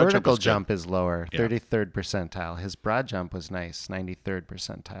 No, his the broad vertical jump jump is lower, Yeah. 33rd percentile. His broad jump was nice, 93rd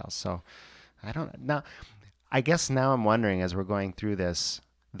percentile. So I guess now I'm wondering, as we're going through this,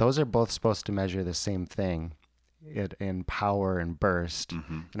 those are both supposed to measure the same thing in power and burst.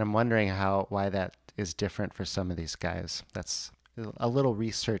 And I'm wondering why that is different for some of these guys. That's a little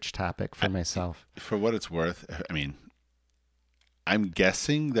research topic for myself. For what it's worth, I mean, I'm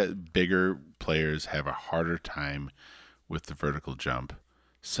guessing that bigger players have a harder time with the vertical jump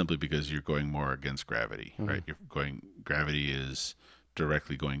simply because you're going more against gravity, right? Gravity is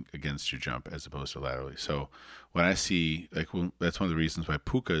directly going against your jump as opposed to laterally. So when I see, that's one of the reasons why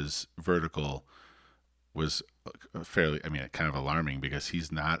Puka's vertical was kind of alarming, because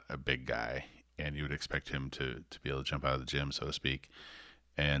he's not a big guy and you would expect him to be able to jump out of the gym, so to speak.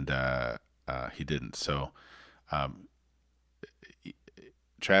 And he didn't. So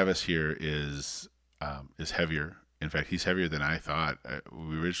Travis here is heavier. In fact, he's heavier than I thought.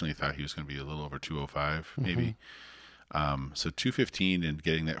 We originally thought he was going to be a little over 205, maybe. So 215 and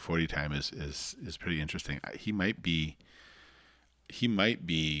getting that 40 time is pretty interesting. He might be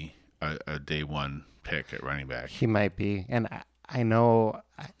a day one pick at running back. He might be, and I know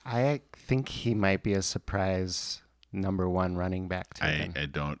I think he might be a surprise number one running back taken. I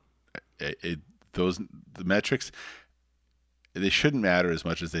don't. The metrics, they shouldn't matter as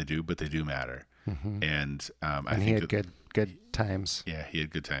much as they do, but they do matter. Mm-hmm. And I and think he had good times. Yeah, he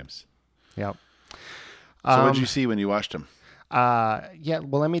had good times. Yep. So what did you see when you watched him? Yeah,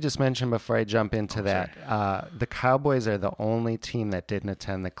 well, let me just mention before I jump into that, the Cowboys are the only team that didn't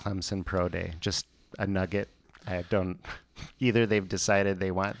attend the Clemson Pro Day. Just a nugget. I don't. Either they've decided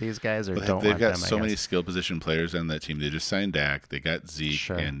they want these guys or don't want them. They've got so many skill position players on that team. They just signed Dak. They got Zeke,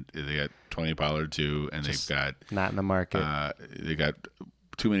 and they got Tony Pollard too, and just they've got not in the market. They got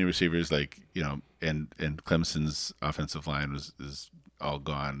too many receivers, and Clemson's offensive line is all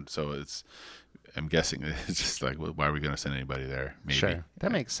gone. So I'm guessing it's just like, well, why are we going to send anybody there? Maybe. Sure, that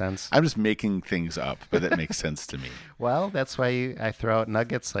makes sense. I'm just making things up, but that makes sense to me. Well, that's why I throw out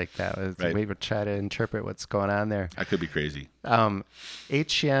nuggets like that. Right. We would try to interpret what's going on there. I could be crazy.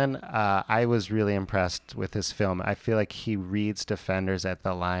 Etienne, I was really impressed with his film. I feel like he reads defenders at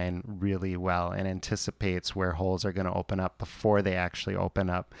the line really well and anticipates where holes are going to open up before they actually open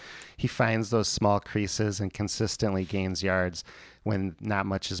up. He finds those small creases and consistently gains yards when not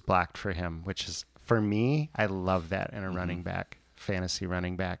much is blocked for him, which is, for me, I love that in a running back, fantasy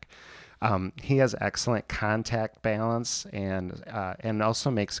running back. He has excellent contact balance and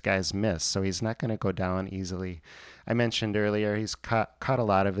also makes guys miss, so he's not going to go down easily. I mentioned earlier he's caught a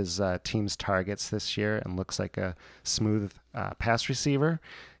lot of his team's targets this year and looks like a smooth pass receiver.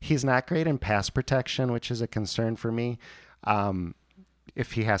 He's not great in pass protection, which is a concern for me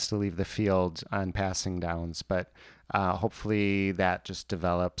if he has to leave the field on passing downs, but hopefully that just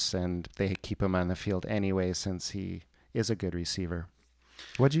develops and they keep him on the field anyway since he is a good receiver.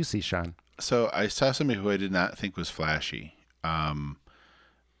 What did you see, Sean? So I saw somebody who I did not think was flashy. I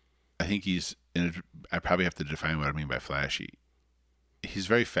think I probably have to define what I mean by flashy. He's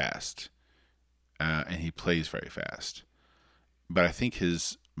very fast, and he plays very fast. But I think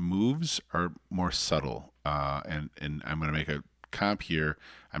his moves are more subtle. And I'm going to make a comp here.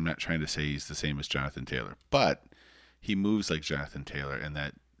 I'm not trying to say he's the same as Jonathan Taylor, but he moves like Jonathan Taylor, and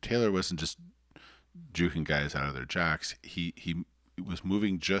that Taylor wasn't just juking guys out of their jocks. He was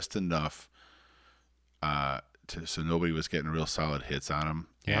moving just enough so nobody was getting real solid hits on him.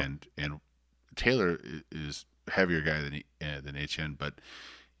 Yep. And Taylor is a heavier guy than Etienne, but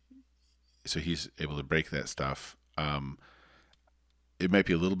so he's able to break that stuff. It might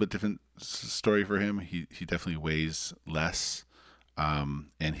be a little bit different story for him. He definitely weighs less,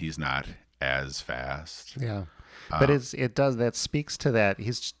 and he's not as fast. Yeah. But that speaks to that.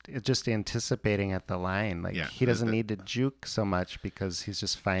 He's just anticipating at the line. He doesn't need to juke so much because he's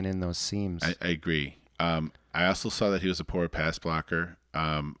just finding those seams. I agree. I also saw that he was a poor pass blocker.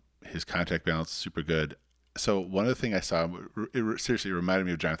 His contact balance is super good. So one other thing I saw, it seriously reminded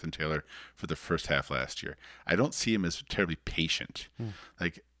me of Jonathan Taylor for the first half last year. I don't see him as terribly patient.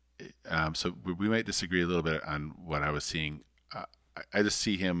 So we might disagree a little bit on what I was seeing. I just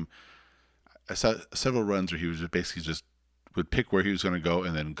see him. I saw several runs where he was basically just would pick where he was going to go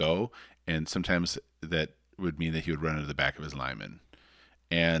and then go. And sometimes that would mean that he would run into the back of his lineman.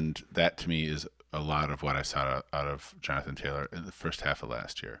 And that to me is a lot of what I saw out of Jonathan Taylor in the first half of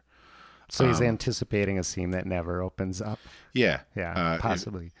last year. So he's anticipating a seam that never opens up. Yeah. Yeah,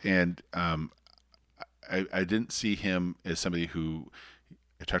 possibly. I didn't see him as somebody who,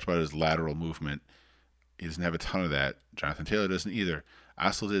 I talked about his lateral movement. He doesn't have a ton of that. Jonathan Taylor doesn't either. I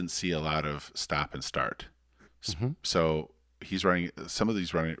also didn't see a lot of stop and start. Mm-hmm. So he's running, some of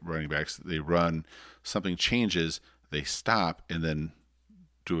these running backs, they run, something changes, they stop, and then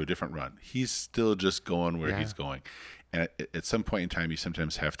do a different run. He's still just going where he's going. And at some point in time, you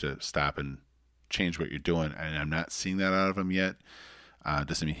sometimes have to stop and change what you're doing. And I'm not seeing that out of him yet.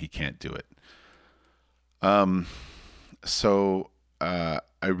 Doesn't mean he can't do it. So I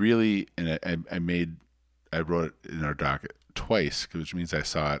really, and I wrote it in our doc twice, which means I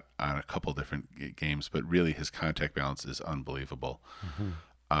saw it on a couple different games, but really his contact balance is unbelievable.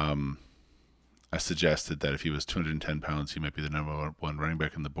 Mm-hmm. I suggested that if he was 210 pounds, he might be the number one running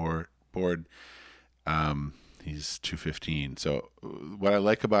back on the board. He's 215. So what I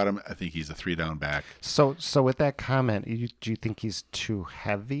like about him, I think he's a 3-down back. So with that comment, do you think he's too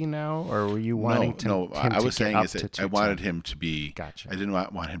heavy now, or were you wanting him I was saying is that I wanted him to be. Gotcha. I didn't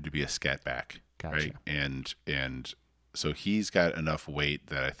want him to be a scat back. Gotcha. Right. And so he's got enough weight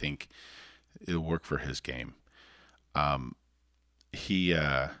that I think it'll work for his game. He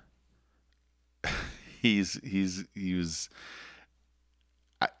he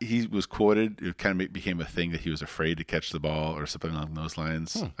was quoted. It kind of became a thing that he was afraid to catch the ball or something along those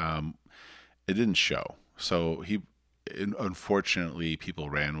lines. It didn't show. So unfortunately, people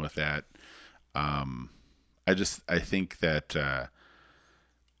ran with that. I think that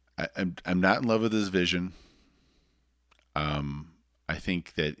I'm not in love with his vision. I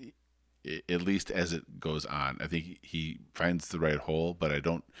think that at least as it goes on, I think he finds the right hole, but I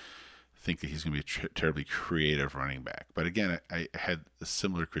don't think that he's going to be a terribly creative running back. But again, I had a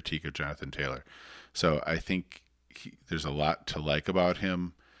similar critique of Jonathan Taylor. So I think there's a lot to like about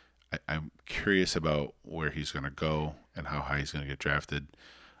him. I'm curious about where he's going to go and how high he's going to get drafted.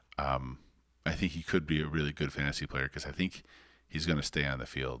 I think he could be a really good fantasy player because I think he's going to stay on the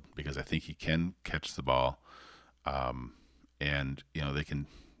field because I think he can catch the ball. And,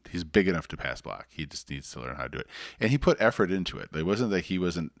 he's big enough to pass block. He just needs to learn how to do it. And he put effort into it. It wasn't that he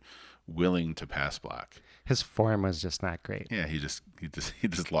wasn't willing to pass block. His form was just not great. Yeah, he just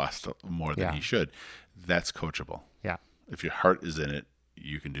lost more than he should. That's coachable. Yeah. If your heart is in it,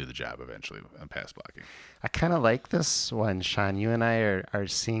 you can do the job eventually on pass blocking. I kind of like this one, Sean. You and I are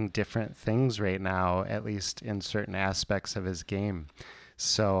seeing different things right now, at least in certain aspects of his game.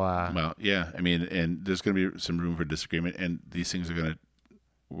 So, well, yeah, and there's going to be some room for disagreement, and these things are going to,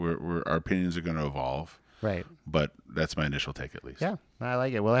 our opinions are going to evolve. Right. But that's my initial take, at least. Yeah, I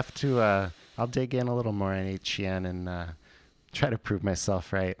like it. We'll have to, I'll dig in a little more on HCN and try to prove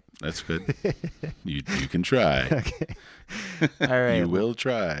myself right. That's good. You can try. Okay. All right. You will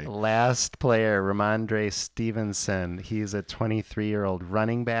try. Last player, Ramondre Stevenson. He's a 23-year-old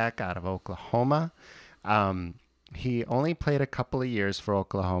running back out of Oklahoma. He only played a couple of years for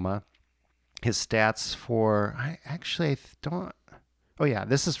Oklahoma. His stats for,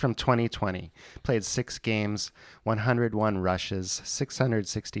 this is from 2020. Played 6 games, 101 rushes,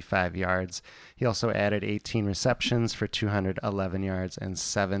 665 yards. He also added 18 receptions for 211 yards and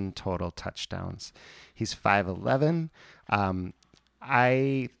 7 total touchdowns. He's 5'11". I'm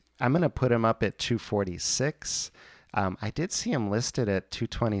going to put him up at 246. I did see him listed at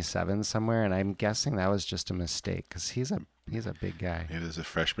 227 somewhere, and I'm guessing that was just a mistake because he's a big guy. Maybe there's a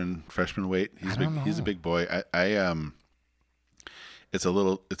freshman weight. He's big. He's a big boy. It's a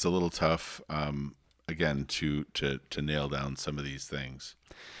little tough again to nail down some of these things.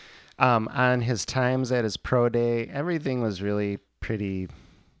 On his times at his pro day, everything was really pretty.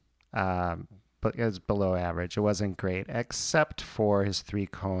 But it was below average. It wasn't great, except for his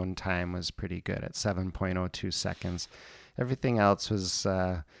 3-cone time was pretty good at 7.02 seconds. Everything else was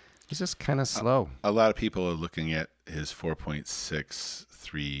just kind of slow. A lot of people are looking at his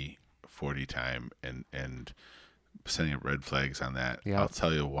 4.63 40 time and sending up red flags on that. Yep. I'll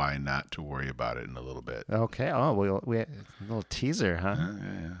tell you why not to worry about it in a little bit. Okay. Oh, we a little teaser, huh?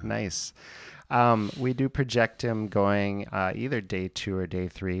 Yeah. Nice. We do project him going either day 2 or day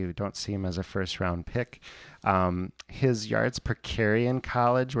 3. We don't see him as a first-round pick. His yards per carry in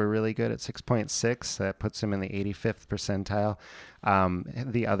college were really good at 6.6. That puts him in the 85th percentile.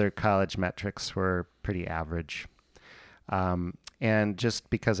 The other college metrics were pretty average. And just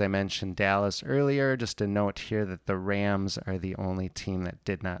because I mentioned Dallas earlier, just a note here that the Rams are the only team that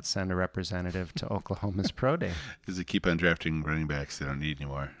did not send a representative to Oklahoma's pro day. Because they keep on drafting running backs they don't need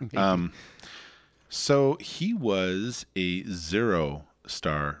anymore. So he was a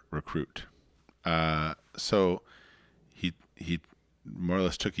 0-star recruit. So he more or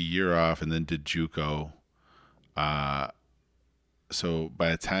less took a year off and then did JUCO. So by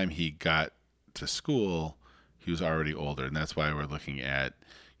the time he got to school, he was already older, and that's why we're looking at,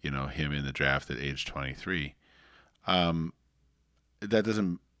 him in the draft at age 23. That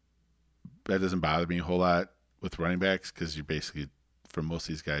doesn't bother me a whole lot with running backs because you're basically, for most of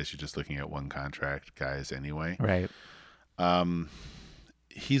these guys, you're just looking at one contract guys anyway. Right.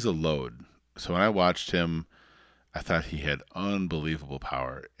 He's a load. So when I watched him, I thought he had unbelievable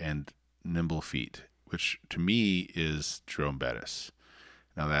power and nimble feet, which to me is Jerome Bettis.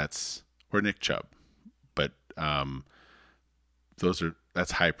 Now or Nick Chubb. But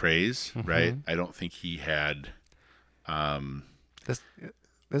that's high praise, right? I don't think he had. This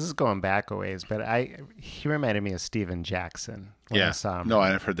is going back a ways, but he reminded me of Steven Jackson when I saw him. No,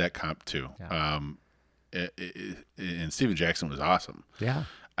 I've heard that comp too. Yeah. And Steven Jackson was awesome. Yeah.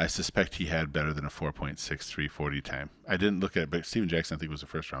 I suspect he had better than a 4.63 40 time. I didn't look at it, but Steven Jackson I think was a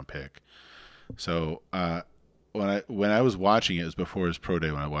first round pick. So when I was watching it was before his pro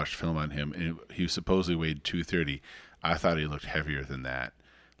day when I watched film on him, and he supposedly weighed 230. I thought he looked heavier than that.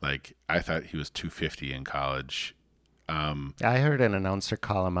 Like I thought he was 250 in college. I heard an announcer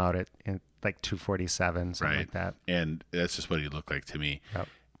call him out at like 247, something like that. And that's just what he looked like to me. Yep.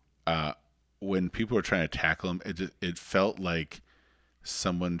 when people were trying to tackle him, it felt like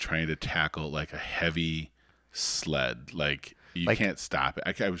someone trying to tackle like a heavy sled. Like you can't stop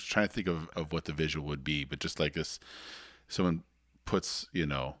it. I was trying to think of what the visual would be, but just like this, someone puts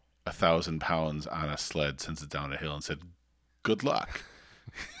 1,000 pounds on a sled, sends it down a hill, and said, "Good luck."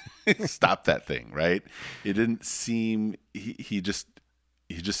 Stop that thing, right? It didn't seem he just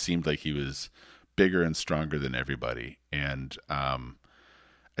seemed like he was bigger and stronger than everybody, and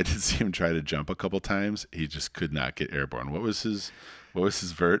I did see him try to jump a couple times. He just could not get airborne. What was his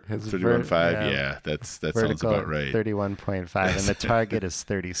vert? 31.5. Yeah, that sounds about right. 31.5, and the target is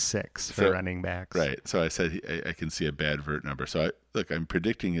 36 for running backs. Right. So I said I can see a bad vert number. So I'm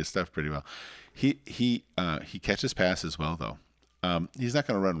predicting his stuff pretty well. He catches passes well though. He's not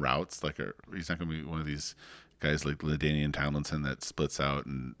going to run routes he's not going to be one of these guys like LaDainian Tomlinson that splits out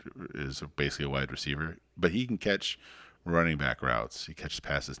and is basically a wide receiver. But he can catch running back routes. He catches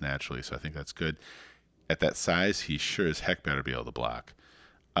passes naturally, so I think that's good. At that size, he sure as heck better be able to block.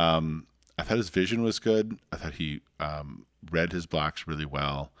 I thought his vision was good. I thought he read his blocks really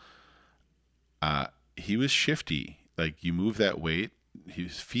well. He was shifty. Like you move that weight,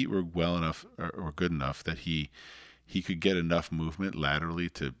 his feet were well enough or good enough that he could get enough movement laterally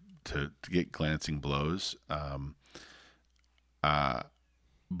to get glancing blows.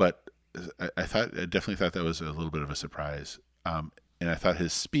 But I definitely thought that was a little bit of a surprise. And I thought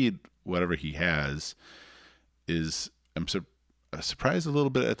his speed, whatever he has, I'm surprised a little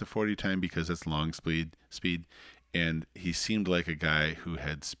bit at the 40 time because that's long speed. And he seemed like a guy who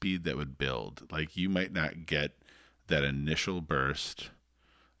had speed that would build. Like you might not get that initial burst.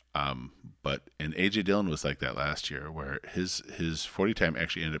 And AJ Dillon was like that last year where his 40 time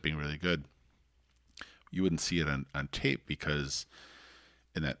actually ended up being really good. You wouldn't see it on tape because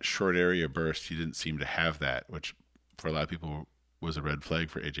in that short area burst, he didn't seem to have that, which for a lot of people was a red flag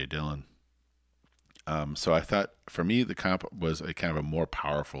for AJ Dillon. So I thought for me, the comp was a kind of a more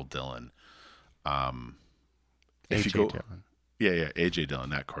powerful Dillon. Dillon. Yeah, AJ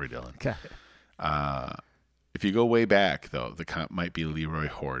Dillon, not Corey Dillon. Got it. If you go way back, though, the comp might be Leroy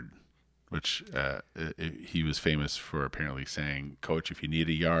Horde, which he was famous for apparently saying, "Coach, if you need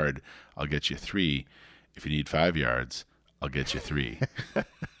a yard, I'll get you 3. If you need 5 yards, I'll get you 3."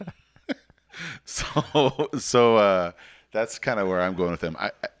 So that's kind of where I'm going with him.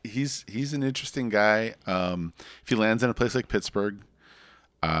 He's an interesting guy. If he lands in a place like Pittsburgh,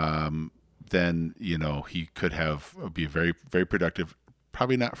 then he could be very very productive.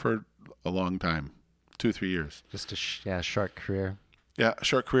 Probably not for a long time, 2-3 years. Just a short career. Yeah, a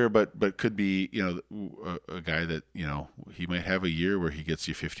short career, but could be a guy that he might have a year where he gets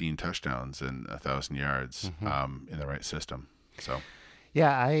you 15 touchdowns and 1,000 yards in the right system. So.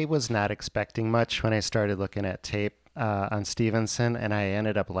 Yeah, I was not expecting much when I started looking at tape on Stevenson, and I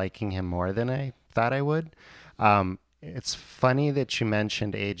ended up liking him more than I thought I would. It's funny that you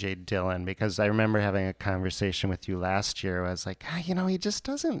mentioned AJ Dillon because I remember having a conversation with you last year where I was like, he just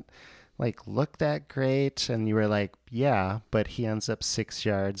doesn't look that great, and you were like, yeah, but he ends up 6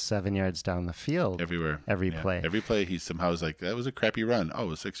 yards, 7 yards down the field every play. Every play he somehow was like, that was a crappy run. Oh, it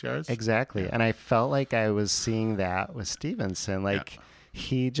was 6 yards? Exactly. Yeah. And I felt like I was seeing that with Stevenson.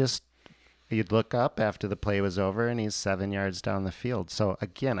 You'd look up after the play was over and he's 7 yards down the field. So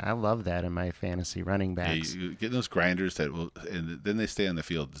again, I love that in my fantasy running backs. Yeah, you get those grinders that will, and then they stay on the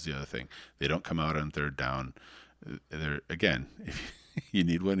field is the other thing. They don't come out on third down. If you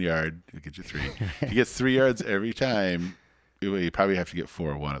need 1 yard, you'll get you 3. If he gets 3 yards every time, you probably have to get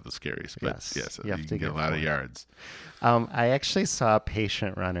 4 or 1 of the scaries. But yes, you can get a lot 4. Of yards. I actually saw a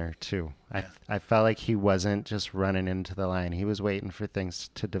patient runner too. Yeah. I felt like he wasn't just running into the line. He was waiting for things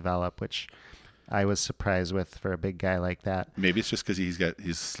to develop, which I was surprised with for a big guy like that. Maybe it's just because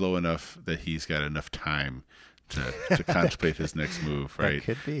he's slow enough that he's got enough time to contemplate his next move, right?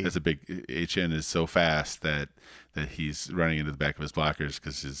 That could be. That's a big HN is so fast that he's running into the back of his blockers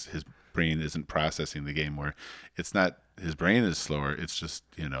because his brain isn't processing the game. Where it's not his brain is slower. It's just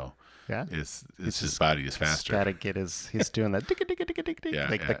it's his body is faster. Got to get he's doing that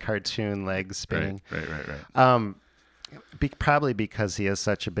the cartoon legs spinning. Right. Probably because he is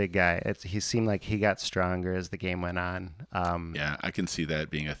such a big guy. He seemed like he got stronger as the game went on. Yeah, I can see that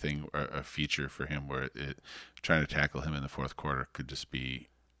being a thing, or a feature for him, where trying to tackle him in the fourth quarter could just be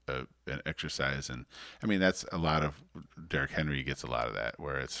an exercise. And I mean, that's a lot of Derrick Henry gets a lot of that,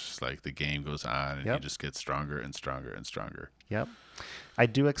 where it's just like the game goes on and he just gets stronger and stronger and stronger. Yep. I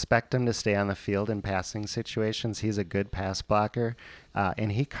do expect him to stay on the field in passing situations. He's a good pass blocker,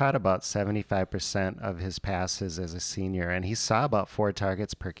 and he caught about 75% of his passes as a senior, and he saw about 4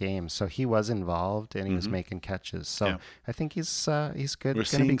 targets per game. So he was involved, and he was making catches. So I think he's good. We're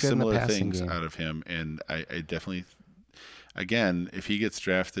seeing be good similar in the passing things game. out of him, and I definitely, again, if he gets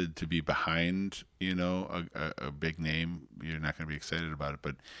drafted to be behind, a big name, you're not going to be excited about it.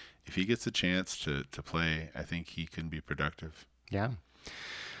 But if he gets a chance to play, I think he can be productive. Yeah.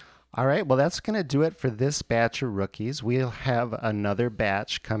 All right. Well, that's going to do it for this batch of rookies. We'll have another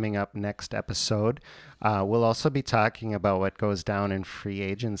batch coming up next episode. We'll also be talking about what goes down in free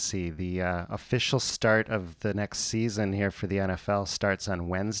agency. The official start of the next season here for the NFL starts on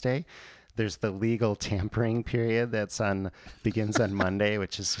Wednesday. There's the legal tampering period begins on Monday,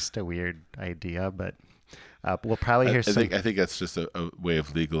 which is just a weird idea, but we'll probably hear I think that's just a way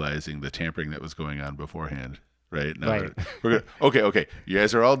of legalizing the tampering that was going on beforehand. Right. Now right. We're gonna, okay. You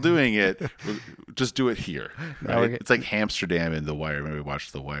guys are all doing it. Just do it here. Right. It's like Amsterdam and The Wire. Remember we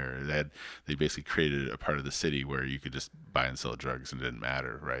watched The Wire? They basically created a part of the city where you could just buy and sell drugs and it didn't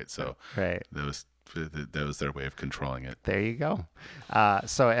matter. Right. So that was their way of controlling it. There you go.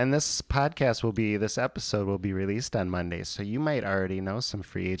 And this episode will be released on Monday. So you might already know some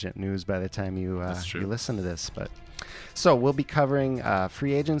free agent news by the time you listen to this. So we'll be covering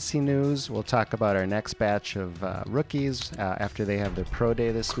free agency news. We'll talk about our next batch of rookies after they have their pro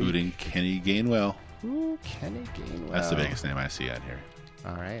day this week. Including Kenny Gainwell. Ooh, Kenny Gainwell. That's the biggest name I see on here.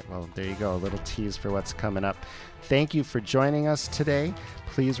 All right. Well, there you go. A little tease for what's coming up. Thank you for joining us today.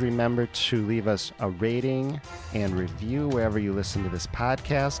 Please remember to leave us a rating and review wherever you listen to this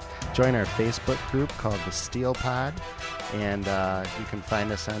podcast. Join our Facebook group called The Steel Pod. And you can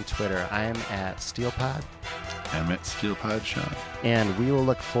find us on Twitter. I am at SteelPod. I'm at SteelPod Sean. And we will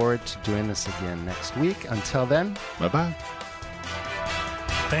look forward to doing this again next week. Until then, bye-bye.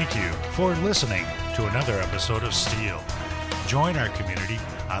 Thank you for listening to another episode of Steel. Join our community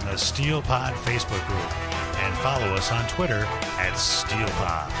on the Steel Pod Facebook group and follow us on Twitter at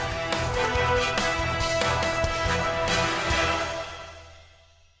SteelPod.